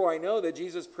 And therefore, I know that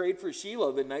Jesus prayed for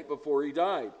Sheila the night before he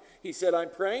died. He said, I'm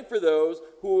praying for those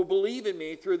who will believe in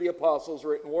me through the apostles'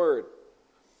 written word.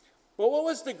 But what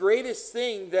was the greatest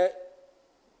thing that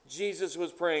Jesus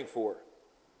was praying for?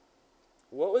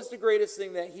 What was the greatest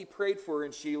thing that he prayed for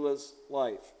in Sheila's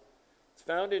life? It's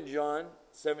found in John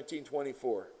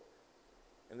 17:24.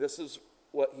 And this is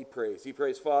what he prays. He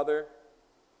prays, Father,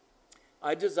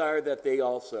 I desire that they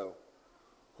also,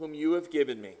 whom you have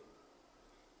given me,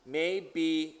 may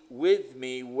be with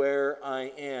me where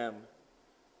I am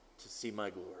to see my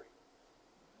glory.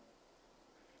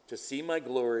 To see my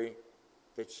glory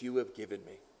that you have given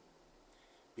me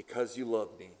because you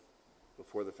loved me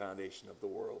before the foundation of the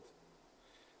world.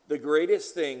 The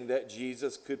greatest thing that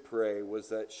Jesus could pray was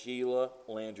that Sheila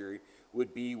Landry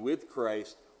would be with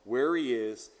Christ where he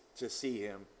is to see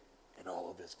him in all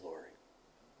of his glory.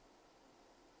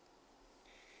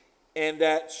 And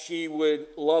that she would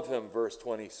love him, verse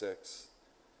 26,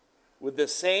 with the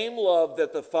same love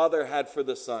that the Father had for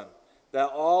the Son, that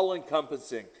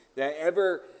all-encompassing, that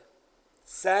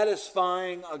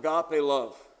ever-satisfying agape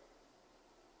love.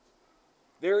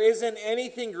 There isn't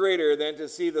anything greater than to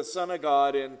see the Son of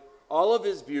God in all of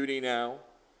his beauty now,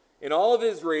 in all of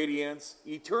his radiance,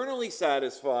 eternally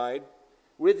satisfied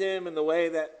with him in the way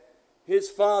that his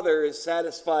Father is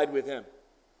satisfied with him.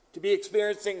 To be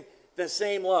experiencing the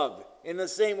same love. In the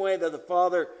same way that the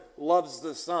Father loves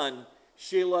the Son,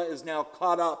 Sheila is now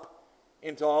caught up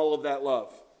into all of that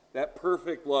love, that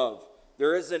perfect love.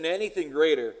 There isn't anything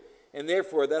greater, and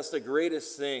therefore that's the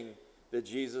greatest thing that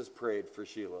Jesus prayed for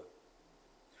Sheila.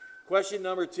 Question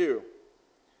number 2.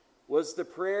 Was the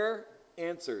prayer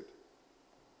answered?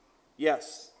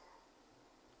 Yes.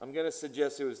 I'm going to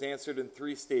suggest it was answered in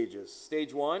 3 stages.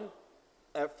 Stage 1,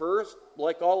 at first,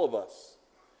 like all of us,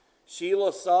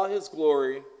 Sheila saw his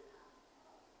glory,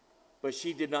 but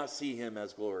she did not see him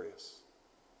as glorious.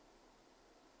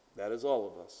 That is all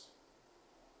of us.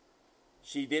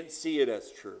 She didn't see it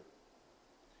as true.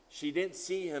 She didn't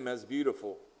see him as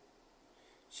beautiful.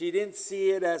 She didn't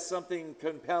see it as something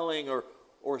compelling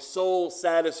or soul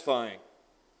satisfying.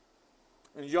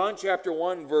 In John chapter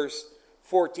 1, verse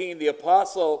 14, the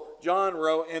apostle John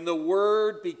wrote, "And the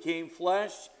Word became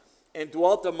flesh and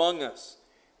dwelt among us.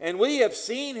 And we have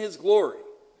seen his glory,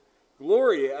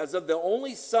 glory as of the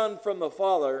only Son from the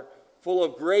Father, full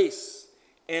of grace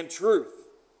and truth."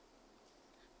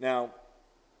 Now,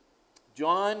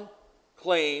 John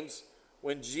claims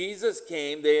when Jesus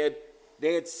came, they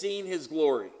had seen his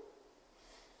glory.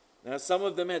 Now, some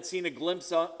of them had seen a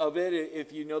glimpse of it,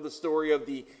 if you know the story of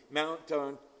the Mount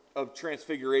of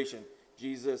Transfiguration.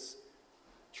 Jesus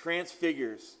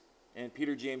transfigures, and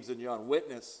Peter, James, and John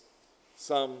witness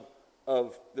some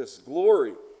of this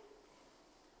glory.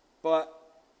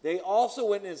 But they also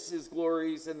witnessed his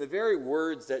glories in the very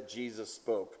words that Jesus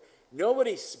spoke.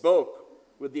 Nobody spoke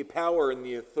with the power and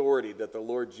the authority that the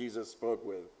Lord Jesus spoke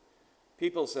with.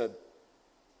 People said,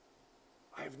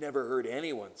 I've never heard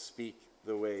anyone speak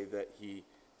the way that he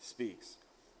speaks.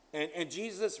 And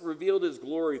Jesus revealed his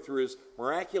glory through his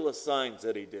miraculous signs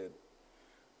that he did.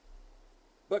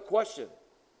 But question,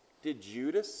 did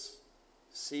Judas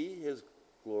see his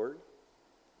glory?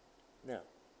 No.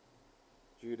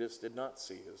 Judas did not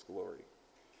see his glory.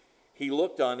 He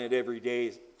looked on it every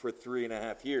day for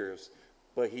 3.5 years,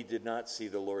 but he did not see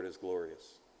the Lord as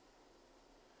glorious.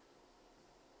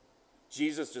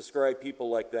 Jesus described people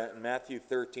like that in Matthew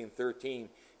 13:13.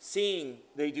 Seeing,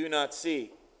 they do not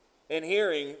see, and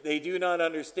hearing, they do not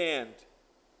understand.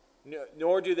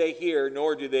 Nor do they hear,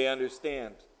 nor do they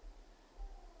understand.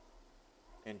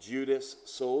 And Judas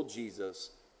sold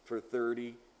Jesus for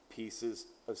 30 pieces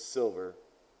of silver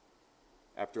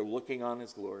after looking on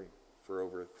his glory for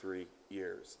over 3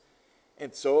 years.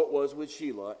 And so it was with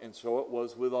Sheila, and so it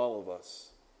was with all of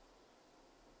us.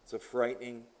 It's a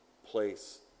frightening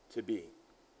place to be.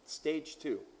 Stage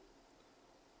 2.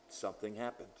 Something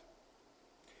happened.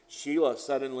 Sheila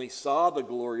suddenly saw the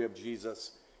glory of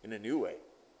Jesus in a new way.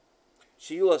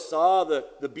 Sheila saw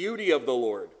the beauty of the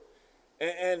Lord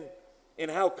and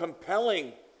how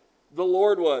compelling the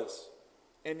Lord was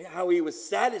and how he was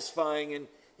satisfying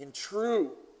and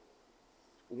true.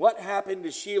 What happened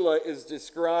to Sheila is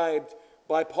described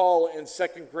by Paul in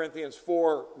 2 Corinthians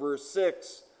 4, verse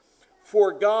 6.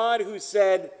 For God, who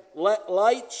said, "Let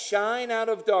light shine out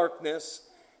of darkness,"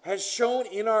 has shone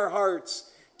in our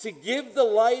hearts to give the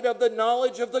light of the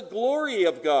knowledge of the glory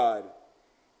of God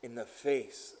in the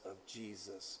face of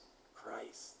Jesus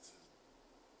Christ.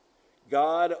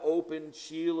 God opened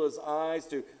Sheila's eyes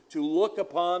to look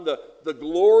upon the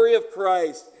glory of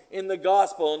Christ in the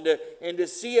gospel and to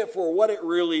see it for what it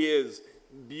really is.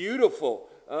 Beautiful,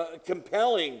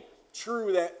 compelling,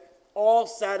 true, that all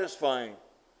satisfying.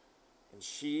 And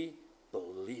she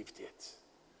believed it.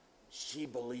 She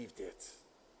believed it.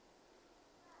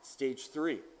 Stage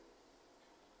 3.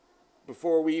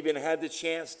 Before we even had the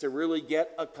chance to really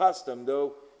get accustomed,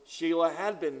 though Sheila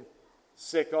had been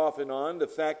sick off and on, the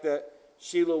fact that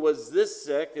Sheila was this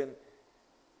sick, and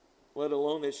let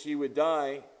alone that she would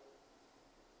die,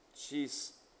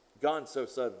 she's gone so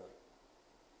suddenly.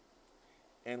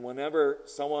 And whenever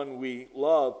someone we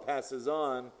love passes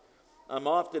on, I'm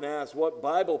often asked, what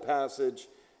Bible passage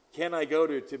can I go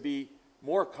to be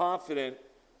more confident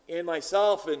in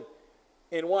myself and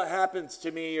in what happens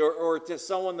to me or to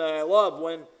someone that I love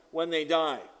when they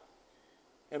die?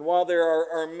 And while there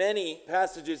are many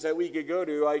passages that we could go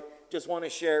to, I just want to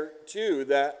share two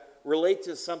that relate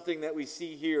to something that we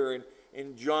see here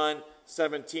in John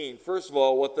 17. First of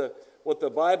all, what the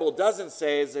Bible doesn't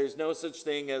say is there's no such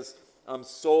thing as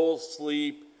soul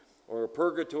sleep or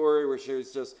purgatory, where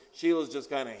Sheila's just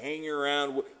kind of hanging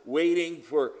around waiting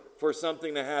for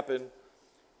something to happen.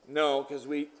 No, because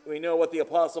we know what the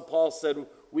Apostle Paul said.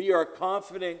 We are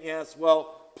confident, yes,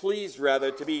 well, pleased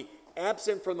rather, to be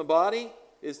absent from the body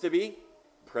is to be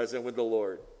present with the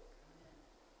Lord.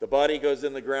 The body goes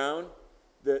in the ground.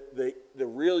 The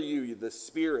real you, the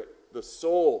spirit, the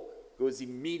soul, goes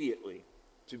immediately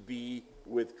to be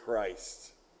with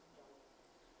Christ.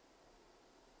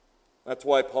 That's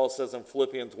why Paul says in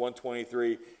Philippians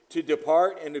 1:23, to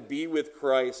depart and to be with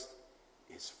Christ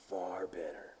is far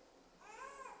better.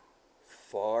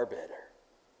 Far better.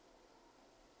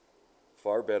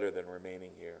 Far better than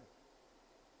remaining here.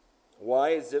 Why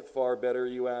is it far better,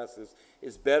 you ask?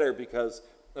 It's better because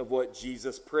of what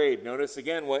Jesus prayed. Notice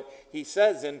again what he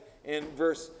says in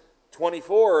verse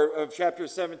 24 of chapter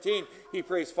 17. He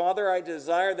prays, Father, I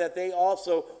desire that they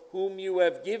also, whom you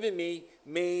have given me,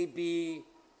 may be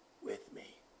with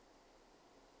me.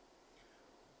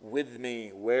 With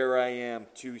me where I am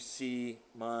to see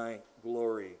my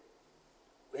glory.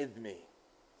 With me.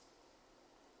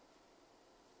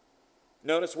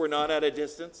 Notice we're not at a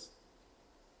distance.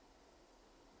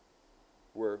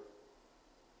 We're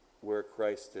where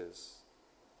Christ is.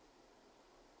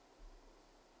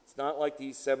 It's not like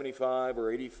these 75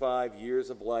 or 85 years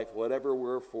of life, whatever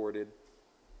we're afforded.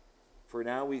 For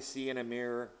now we see in a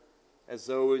mirror as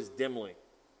though it was dimly.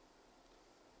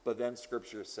 But then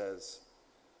Scripture says,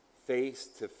 face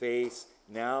to face,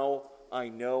 now I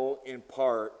know in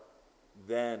part,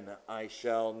 then I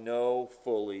shall know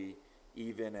fully,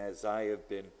 even as I have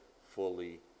been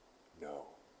fully known.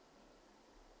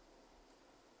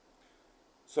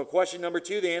 So question number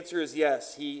 2, the answer is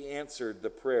yes, he answered the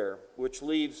prayer, which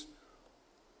leaves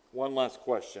one last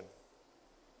question.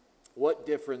 What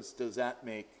difference does that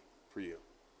make for you?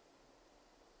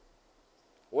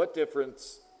 What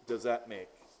difference does that make?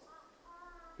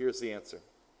 Here's the answer.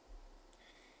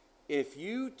 If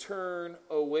you turn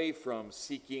away from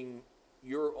seeking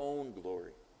your own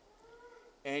glory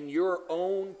and your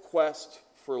own quest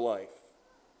for life,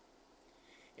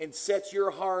 and set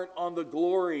your heart on the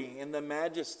glory and the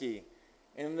majesty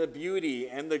and the beauty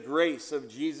and the grace of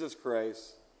Jesus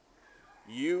Christ,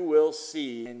 you will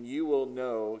see and you will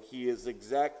know he is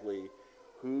exactly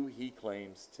who he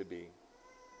claims to be.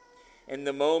 And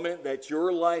the moment that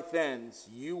your life ends,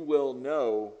 you will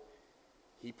know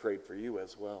he prayed for you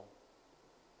as well.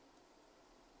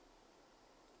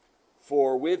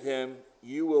 For with him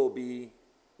you will be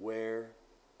where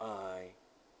I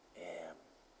am.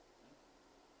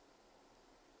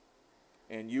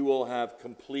 And you will have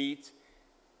complete,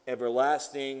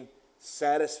 everlasting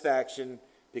satisfaction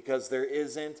because there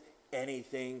isn't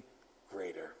anything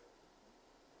greater.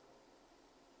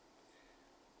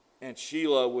 And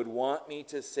Sheila would want me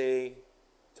to say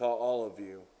to all of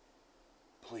you,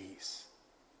 please,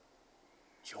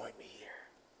 join me here.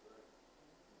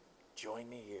 Join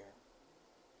me here.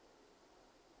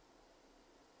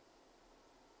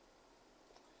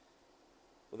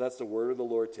 Well, that's the word of the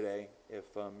Lord today. If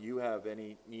you have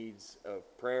any needs of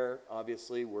prayer,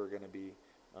 obviously we're going to be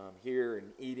here and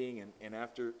eating and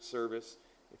after service.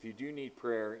 If you do need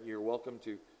prayer, you're welcome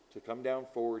to come down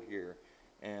forward here.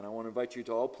 And I want to invite you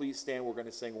to all please stand. We're going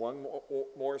to sing one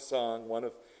more song, one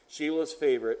of Sheila's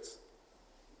favorites,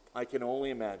 I Can Only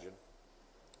Imagine.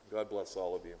 God bless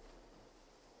all of you.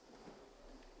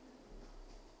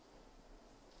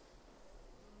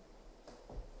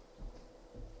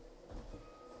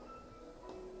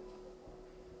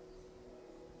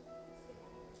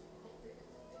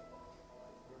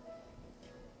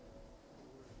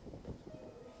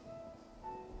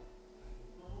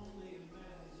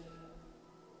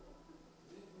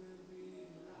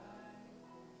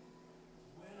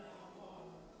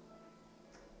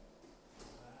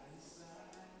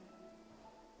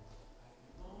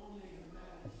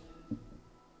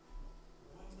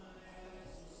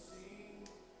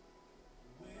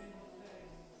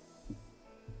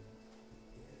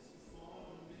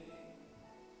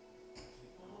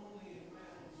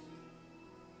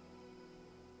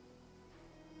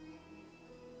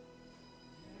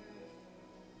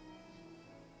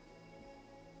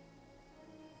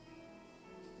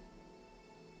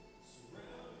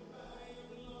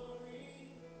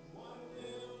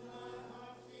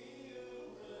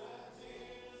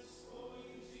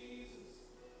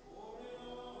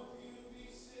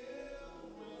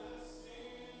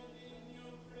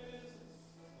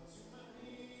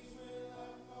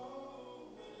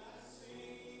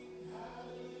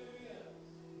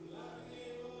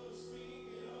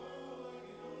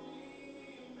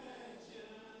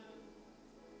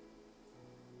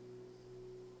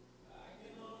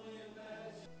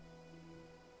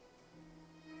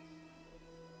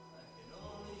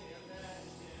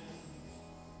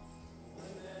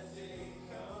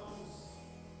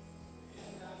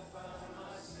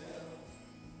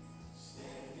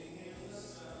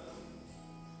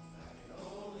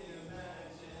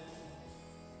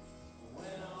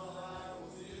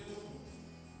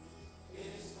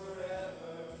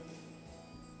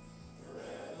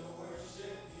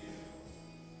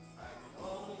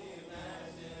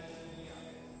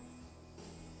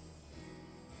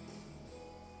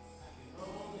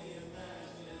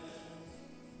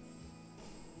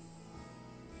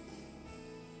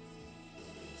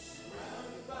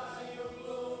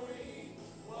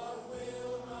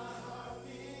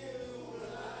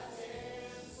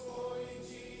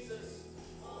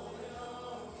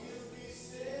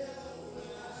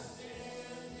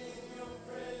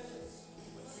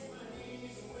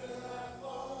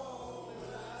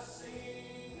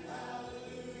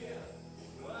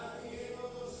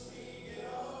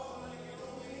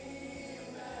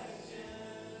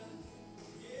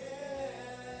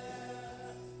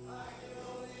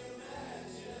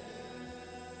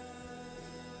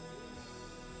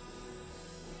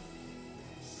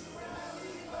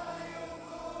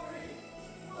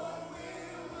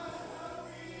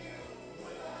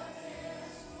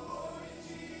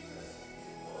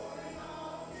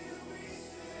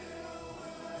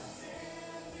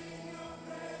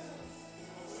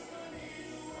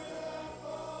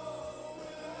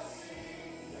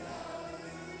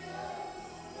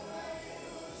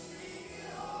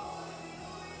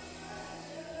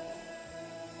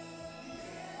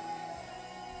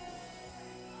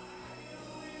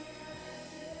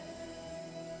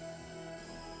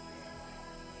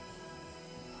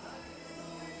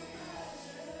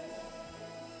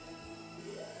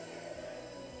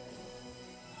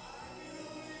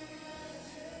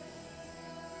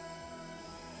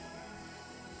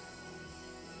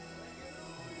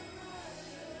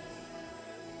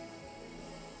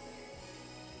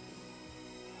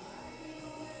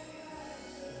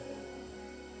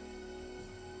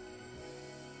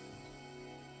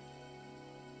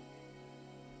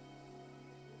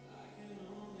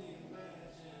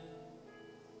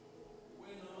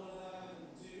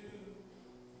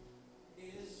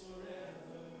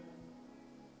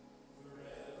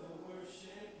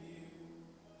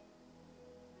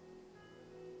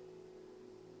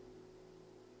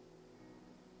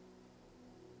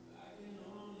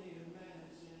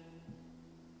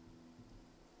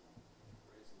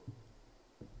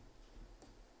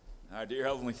 Our dear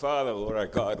Heavenly Father, Lord our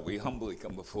God, we humbly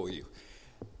come before you.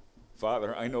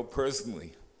 Father, I know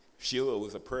personally Sheila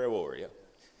was a prayer warrior.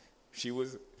 She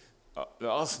was an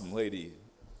awesome lady.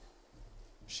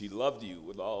 She loved you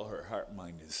with all her heart,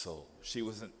 mind, and soul. She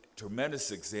was a tremendous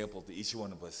example to each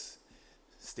one of us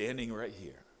standing right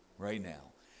here, right now.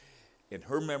 And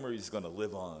her memory is going to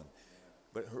live on.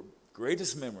 But her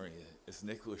greatest memory, as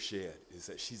Nicholas shared, is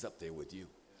that she's up there with you.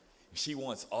 And she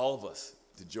wants all of us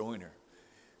to join her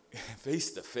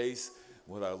face to face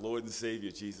with our Lord and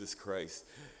Savior, Jesus Christ.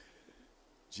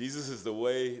 Jesus is the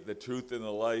way, the truth, and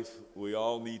the life. We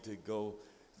all need to go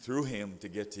through him to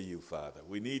get to you, Father.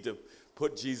 We need to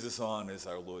put Jesus on as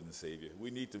our Lord and Savior.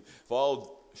 We need to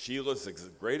follow Sheila's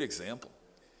great example.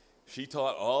 She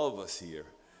taught all of us here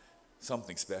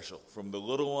something special, from the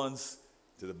little ones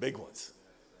to the big ones.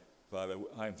 Father,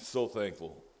 I'm so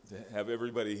thankful to have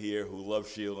everybody here who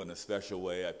loves Sheila in a special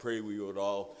way. I pray we would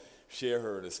all share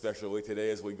her in a special way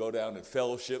today as we go down and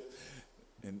fellowship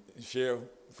and share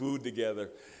food together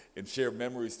and share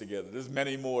memories together. There's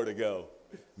many more to go,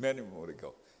 many more to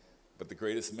go. But the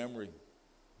greatest memory,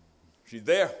 she's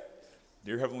there.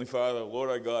 Dear Heavenly Father, Lord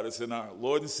our God, it's in our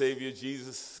Lord and Savior,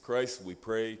 Jesus Christ, we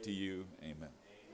pray to you. Amen.